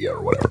 mass media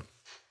or whatever.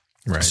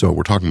 Right. So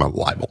we're talking about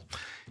libel.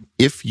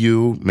 If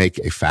you make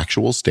a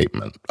factual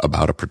statement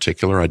about a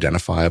particular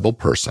identifiable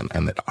person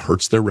and it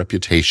hurts their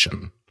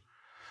reputation,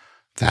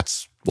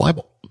 that's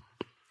libel.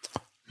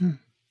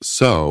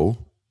 So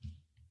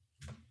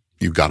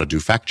you got to do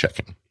fact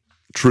checking.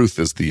 Truth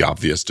is the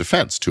obvious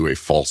defense to a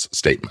false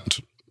statement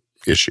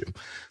issue.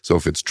 So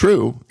if it's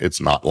true,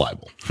 it's not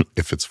libel.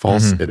 If it's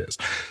false, it is.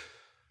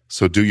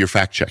 So do your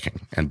fact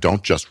checking and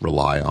don't just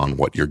rely on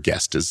what your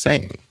guest is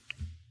saying,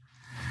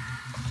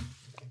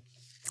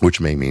 which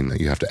may mean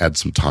that you have to add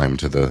some time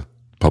to the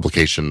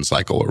publication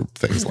cycle or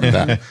things like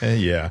that.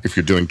 Yeah. If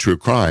you're doing true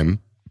crime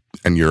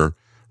and you're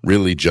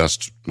really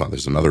just, well,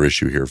 there's another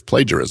issue here of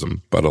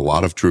plagiarism, but a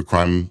lot of true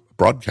crime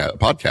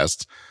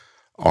podcasts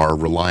are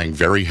relying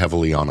very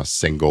heavily on a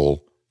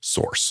single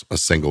source, a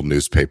single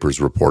newspaper's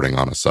reporting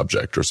on a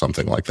subject or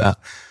something like that.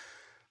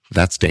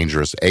 That's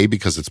dangerous, A,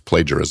 because it's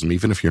plagiarism.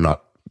 Even if you're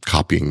not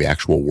copying the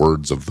actual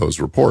words of those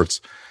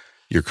reports,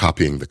 you're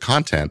copying the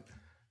content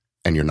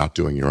and you're not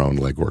doing your own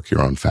legwork,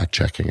 your own fact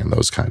checking and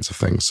those kinds of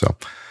things. So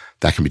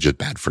that can be just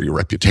bad for your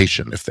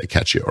reputation if they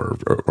catch you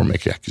or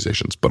make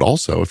accusations. But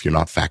also, if you're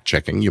not fact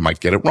checking, you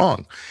might get it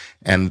wrong.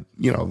 And,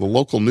 the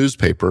local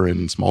newspaper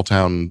in small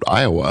town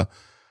Iowa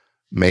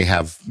may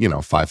have,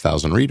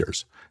 5,000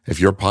 readers. If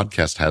your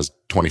podcast has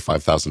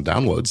 25,000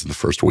 downloads in the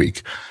first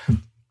week,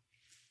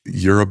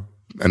 you're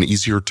an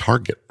easier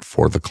target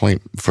for the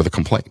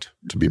complaint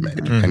to be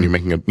made. And you're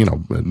making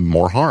it,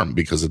 more harm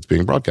because it's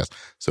being broadcast.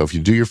 So if you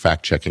do your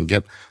fact checking,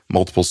 get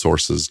multiple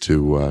sources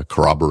to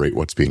corroborate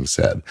what's being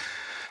said.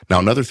 Now,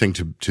 another thing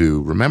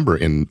to remember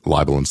in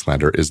libel and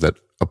slander is that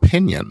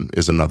opinion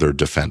is another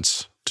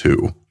defense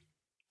to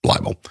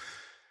libel.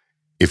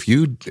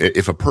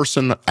 If a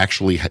person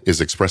actually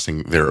is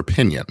expressing their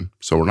opinion,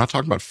 so we're not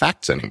talking about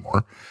facts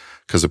anymore,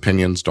 because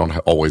opinions don't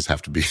always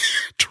have to be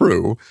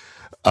true.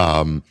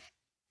 As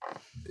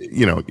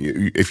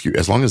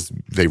long as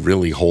they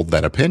really hold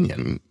that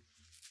opinion,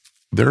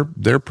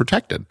 they're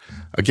protected.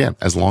 Again,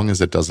 as long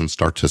as it doesn't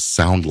start to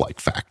sound like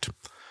fact.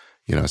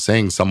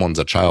 Saying someone's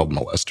a child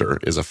molester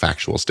is a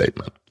factual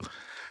statement.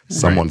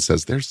 Someone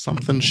says there's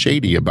something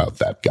shady about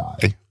that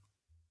guy.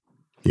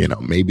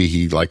 Maybe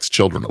he likes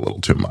children a little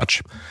too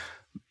much.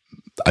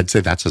 I'd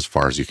say that's as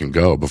far as you can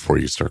go before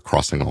you start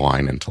crossing the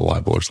line into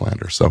libel or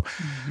slander. So,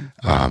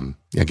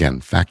 again,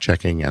 fact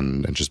checking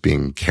and just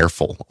being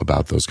careful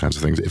about those kinds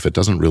of things. If it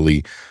doesn't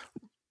really,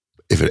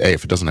 if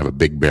it doesn't have a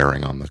big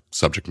bearing on the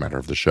subject matter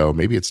of the show,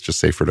 maybe it's just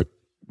safer to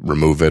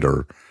remove it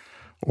or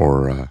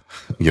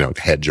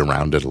hedge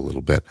around it a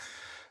little bit.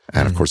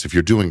 And of course, if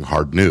you're doing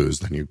hard news,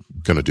 then you're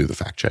going to do the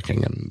fact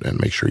checking and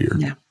make sure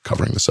you're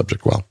covering the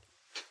subject well.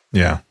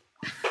 Yeah.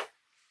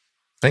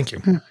 Thank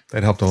you.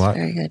 That helped a lot.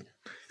 Very good.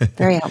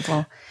 Very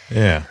helpful.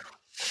 Yeah.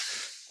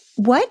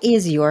 What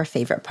is your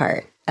favorite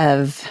part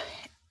of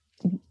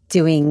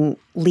doing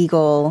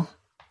legal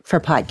for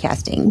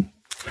podcasting?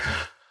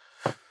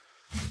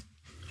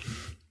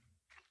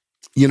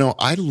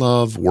 I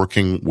love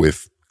working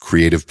with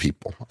creative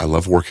people. I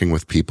love working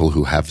with people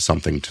who have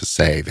something to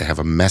say. They have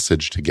a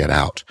message to get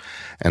out.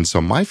 And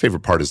so my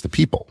favorite part is the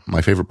people.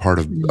 My favorite part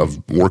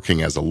of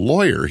working as a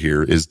lawyer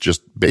here is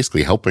just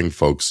basically helping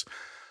folks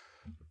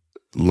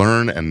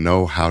learn and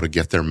know how to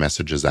get their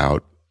messages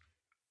out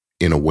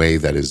in a way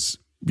that is,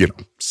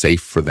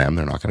 safe for them.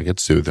 They're not going to get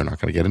sued. They're not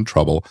going to get in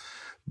trouble,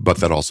 but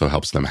that also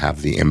helps them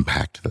have the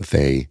impact that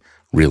they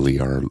really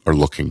are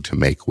looking to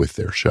make with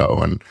their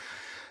show.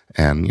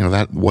 And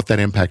that what that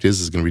impact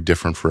is going to be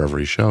different for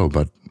every show,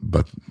 but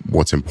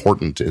what's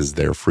important is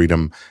their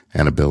freedom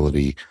and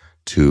ability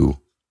to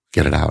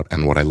get it out.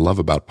 And what I love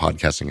about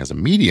podcasting as a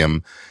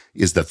medium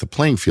is that the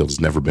playing field has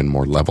never been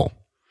more level.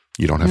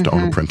 You don't have to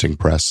own a printing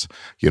press.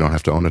 You don't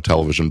have to own a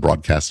television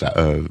broadcast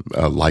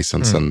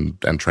license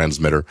and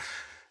transmitter.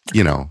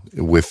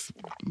 With,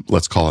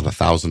 let's call it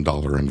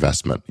 $1,000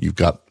 investment, you've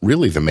got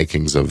really the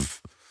makings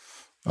of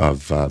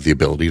the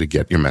ability to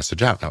get your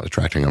message out. Now,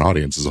 attracting an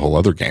audience is a whole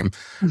other game,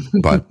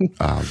 but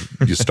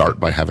you start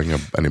by having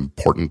an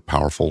important,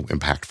 powerful,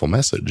 impactful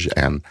message.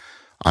 And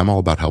I'm all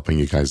about helping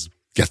you guys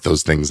get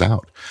those things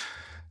out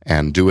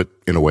and do it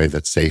in a way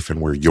that's safe and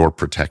where you're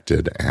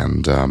protected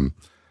and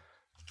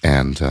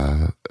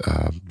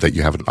that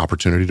you have an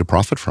opportunity to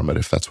profit from it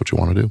if that's what you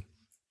want to do.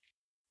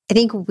 I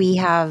think we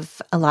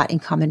have a lot in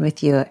common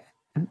with you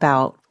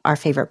about our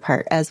favorite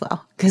part as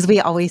well, because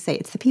we always say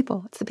it's the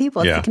people, it's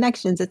the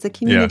connections, it's the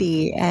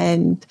community.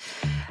 And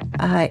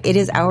it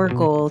is our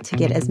goal to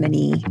get as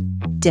many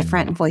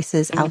different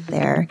voices out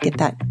there, get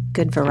that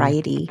good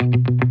variety.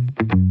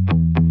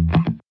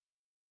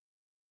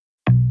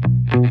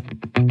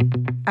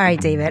 All right,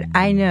 David,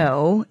 I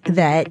know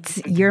that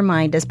your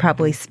mind is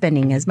probably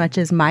spinning as much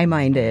as my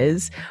mind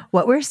is.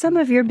 What were some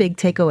of your big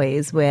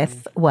takeaways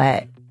with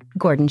what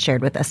Gordon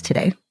shared with us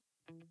today?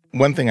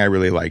 One thing I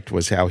really liked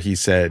was how he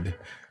said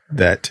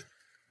that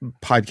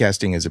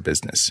podcasting is a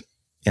business.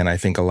 And I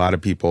think a lot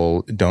of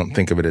people don't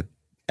think of it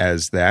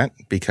as that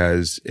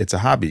because it's a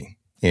hobby.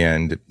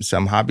 And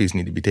some hobbies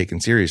need to be taken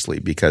seriously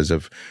because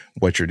of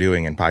what you're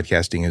doing. And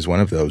podcasting is one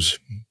of those.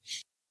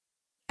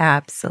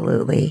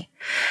 Absolutely.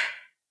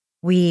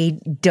 We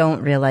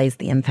don't realize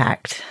the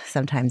impact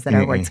sometimes that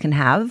our words can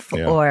have,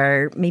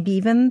 or maybe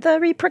even the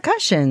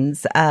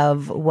repercussions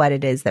of what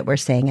it is that we're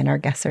saying and our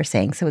guests are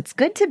saying. So it's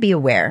good to be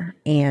aware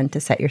and to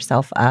set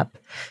yourself up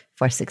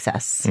for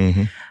success.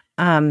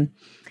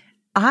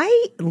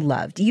 I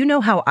loved,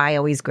 how I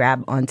always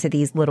grab onto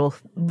these little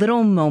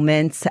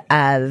moments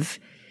of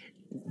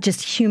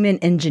just human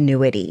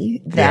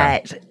ingenuity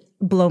that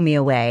blow me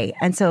away.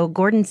 And so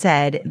Gordon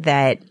said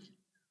that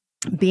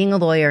being a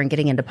lawyer and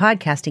getting into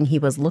podcasting, he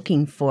was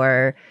looking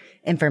for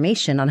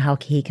information on how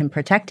he can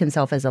protect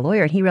himself as a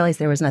lawyer. And he realized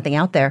there was nothing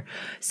out there.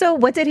 So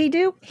what did he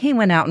do? He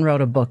went out and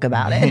wrote a book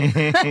about it.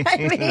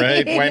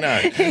 Right? Why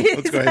not?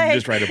 Let's go ahead and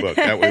just write a book.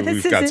 That way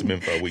we've got some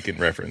info we can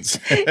reference.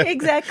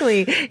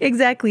 Exactly.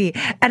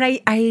 And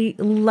I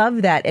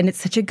love that. And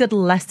it's such a good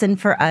lesson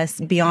for us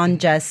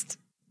beyond just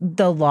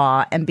the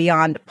law and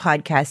beyond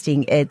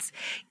podcasting. It's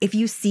if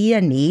you see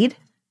a need,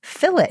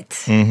 fill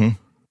it.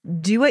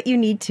 Do what you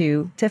need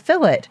to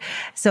fill it.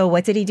 So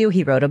what did he do?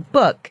 He wrote a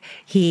book.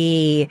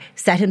 He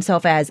set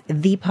himself as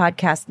the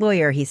podcast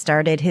lawyer. He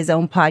started his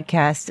own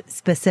podcast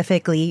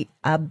specifically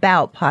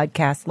about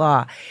podcast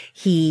law.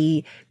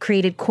 He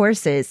created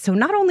courses. So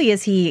not only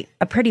is he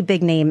a pretty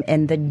big name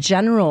in the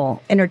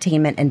general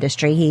entertainment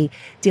industry, he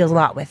deals a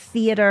lot with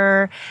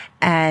theater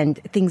and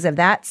things of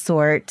that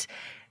sort.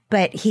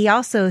 But he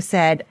also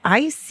said,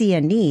 I see a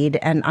need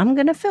and I'm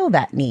going to fill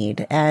that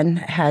need, and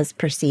has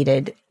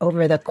proceeded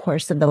over the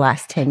course of the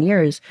last 10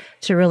 years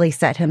to really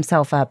set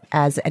himself up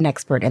as an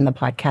expert in the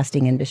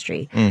podcasting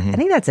industry. I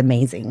think that's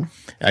amazing.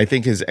 I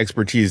think his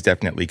expertise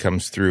definitely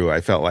comes through.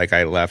 I felt like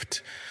I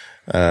left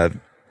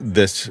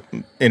this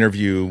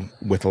interview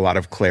with a lot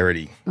of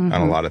clarity on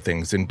a lot of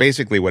things. And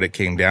basically what it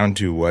came down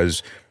to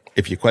was,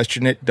 if you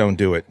question it, don't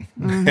do it.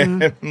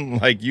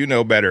 Like, you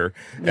know better.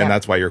 And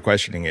that's why you're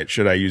questioning it.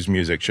 Should I use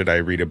music? Should I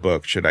read a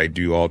book? Should I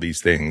do all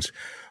these things?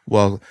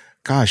 Well,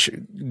 gosh,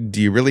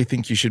 do you really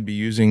think you should be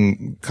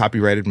using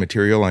copyrighted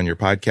material on your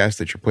podcast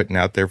that you're putting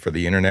out there for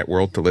the internet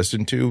world to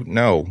listen to?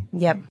 No.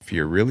 If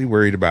you're really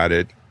worried about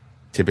it,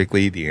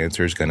 typically the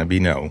answer is going to be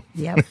no.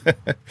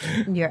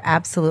 You're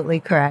absolutely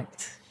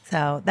correct.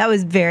 So that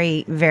was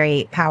very,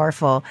 very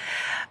powerful.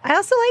 I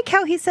also like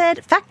how he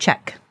said fact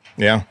check.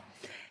 Yeah.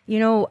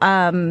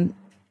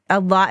 A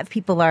lot of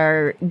people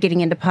are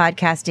getting into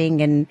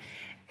podcasting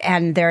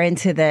and they're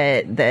into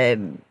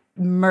the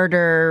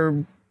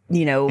murder,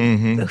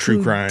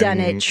 true crime, done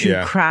it, true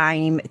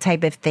crime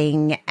type of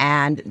thing.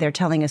 And they're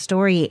telling a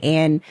story,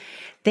 and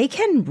they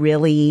can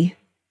really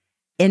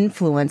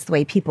influence the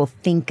way people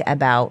think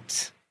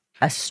about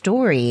a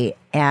story.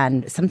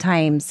 And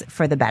sometimes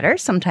for the better,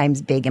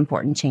 sometimes big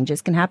important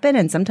changes can happen,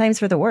 and sometimes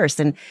for the worse.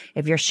 And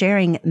if you're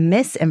sharing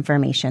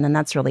misinformation, and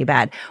that's really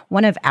bad.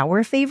 One of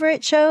our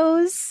favorite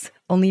shows,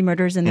 Only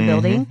Murders in the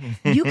Building,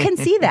 you can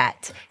see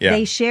that.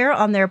 They share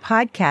on their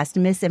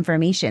podcast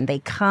misinformation. They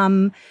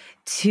come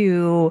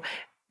to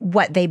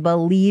what they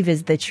believe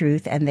is the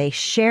truth and they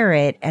share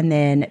it, and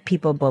then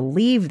people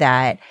believe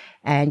that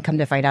and come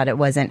to find out it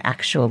wasn't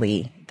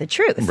actually the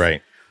truth.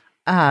 Right.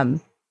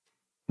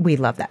 We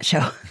love that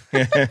show.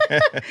 But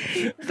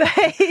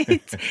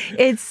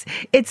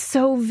it's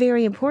so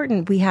very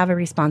important. We have a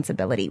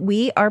responsibility.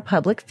 We are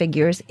public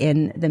figures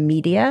in the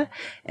media,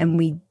 and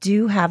we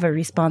do have a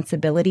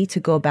responsibility to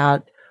go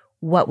about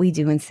what we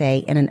do and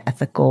say in an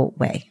ethical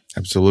way.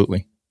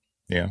 Absolutely.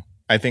 Yeah.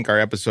 I think our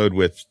episode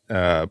with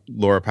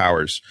Laura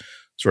Powers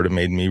sort of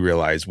made me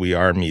realize we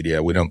are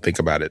media. We don't think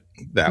about it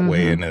that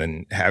way. And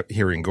then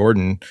hearing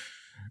Gordon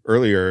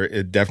earlier,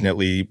 it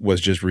definitely was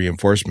just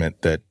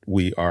reinforcement that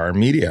we are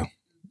media,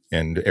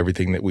 and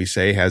everything that we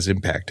say has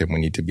impact, and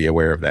we need to be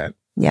aware of that.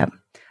 Yep.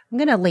 I'm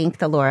going to link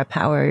the Laura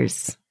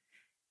Powers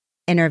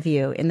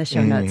interview in the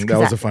show notes. That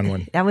was a fun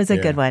one. That was a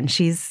good one.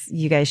 She's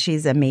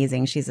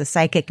amazing. She's a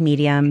psychic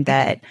medium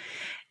that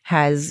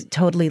has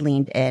totally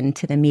leaned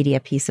into the media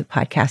piece of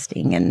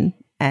podcasting,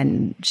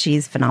 and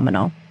she's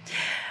phenomenal.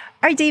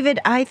 All right, David,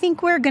 I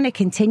think we're going to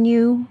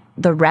continue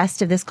the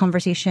rest of this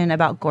conversation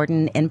about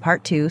Gordon in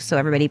part 2. So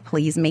everybody,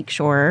 please make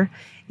sure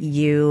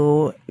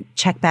you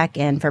check back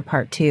in for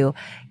part 2.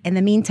 In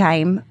the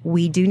meantime,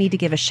 we do need to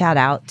give a shout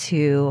out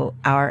to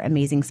our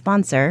amazing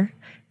sponsor,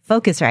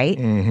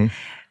 Focusrite.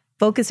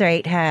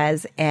 Focusrite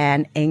has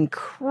an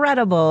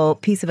incredible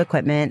piece of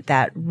equipment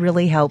that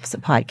really helps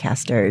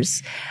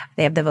podcasters.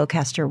 They have the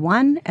Vocaster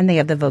 1 and they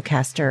have the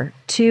Vocaster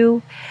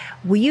 2.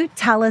 Will you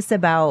tell us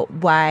about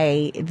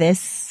why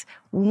this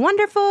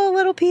wonderful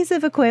little piece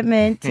of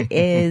equipment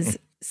is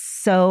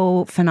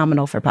so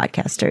phenomenal for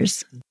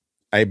podcasters?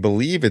 I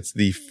believe it's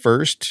the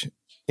first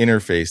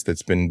interface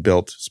that's been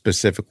built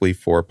specifically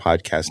for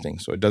podcasting.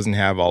 So it doesn't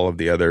have all of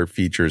the other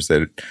features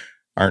that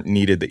aren't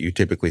needed that you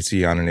typically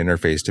see on an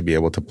interface to be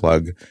able to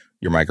plug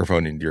your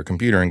microphone into your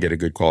computer and get a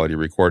good quality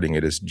recording.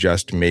 It is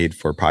just made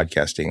for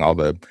podcasting. All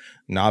the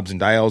knobs and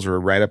dials are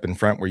right up in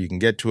front where you can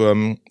get to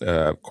them.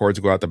 Cords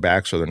go out the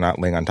back so they're not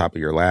laying on top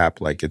of your lap.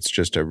 Like, it's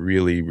just a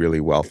really, really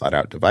well thought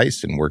out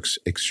device and works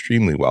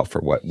extremely well for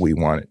what we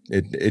want.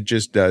 It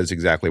just does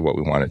exactly what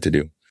we want it to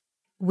do.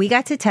 We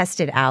got to test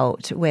it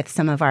out with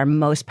some of our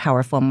most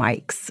powerful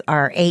mics,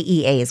 our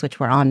AEAs, which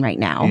we're on right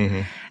now.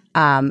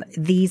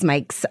 These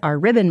mics are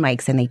ribbon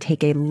mics, and they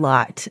take a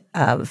lot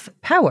of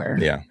power.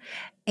 Yeah.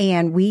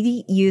 And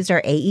we used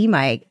our AEA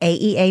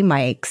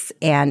mics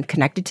and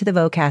connected to the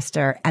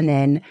Vocaster, and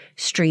then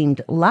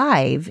streamed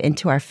live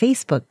into our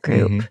Facebook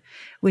group,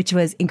 which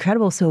was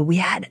incredible. So we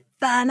had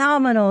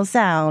phenomenal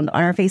sound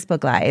on our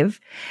Facebook Live.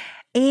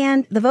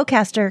 And the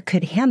Vocaster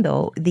could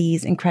handle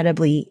these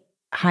incredibly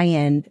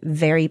high-end,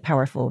 very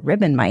powerful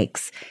ribbon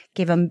mics,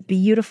 gave them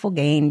beautiful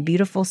gain,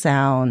 beautiful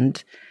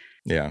sound.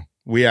 Yeah.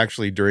 We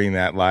actually, during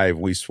that live,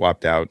 we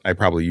swapped out. I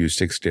probably used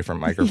 6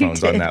 different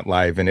microphones on that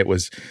live. And it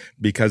was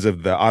because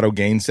of the auto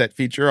gain set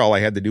feature. All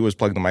I had to do was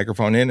plug the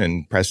microphone in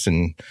and press,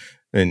 and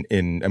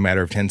in a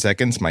matter of 10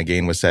 seconds, my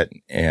gain was set,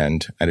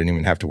 and I didn't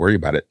even have to worry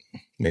about it.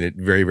 Made it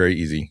very, very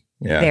easy.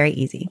 Yeah. Very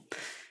easy.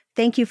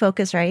 Thank you,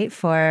 Focusrite,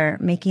 for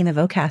making the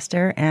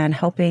Vocaster and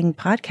helping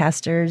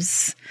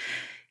podcasters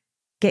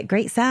get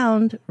great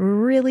sound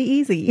really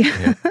easy.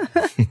 Yeah.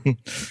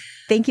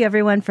 Thank you,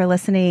 everyone, for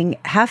listening.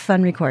 Have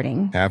fun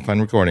recording. Have fun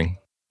recording.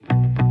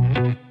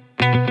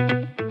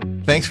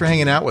 Thanks for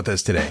hanging out with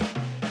us today.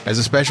 As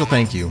a special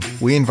thank you,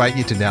 we invite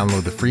you to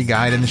download the free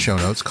guide in the show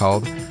notes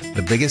called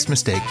The Biggest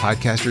Mistake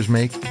Podcasters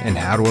Make and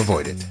How to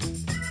Avoid It.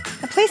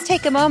 And please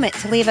take a moment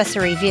to leave us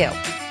a review.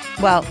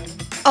 Well,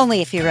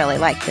 only if you really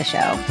like the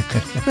show.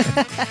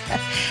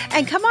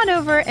 And come on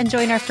over and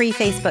join our free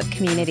Facebook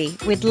community.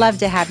 We'd love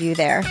to have you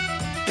there.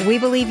 We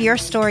believe your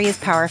story is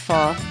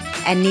powerful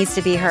and needs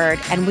to be heard,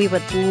 and we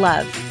would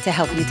love to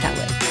help you tell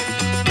it.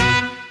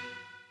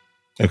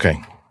 Okay.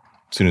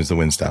 As soon as the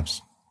wind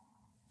stops.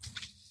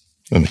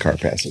 Then the car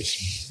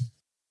passes.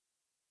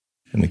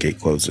 And the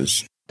gate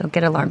closes. Don't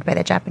get alarmed by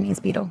the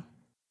Japanese beetle.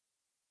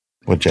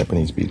 What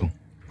Japanese beetle?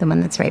 The one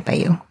that's right by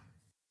you.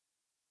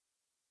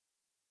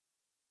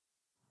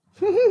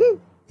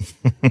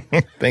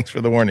 Thanks for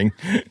the warning.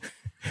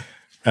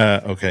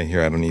 Okay,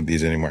 here, I don't need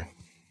these anymore.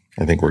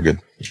 I think we're good.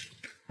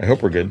 I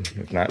hope we're good.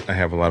 If not, I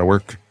have a lot of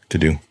work to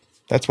do.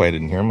 That's why I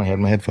didn't hear him. I had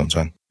my headphones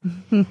on.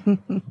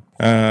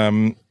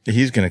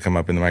 He's going to come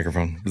up in the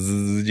microphone.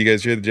 Did you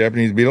guys hear the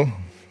Japanese beetle?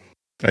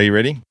 Are you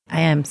ready?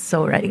 I am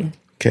so ready.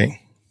 Okay.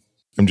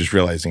 I'm just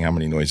realizing how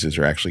many noises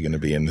are actually going to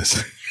be in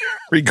this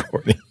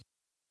recording.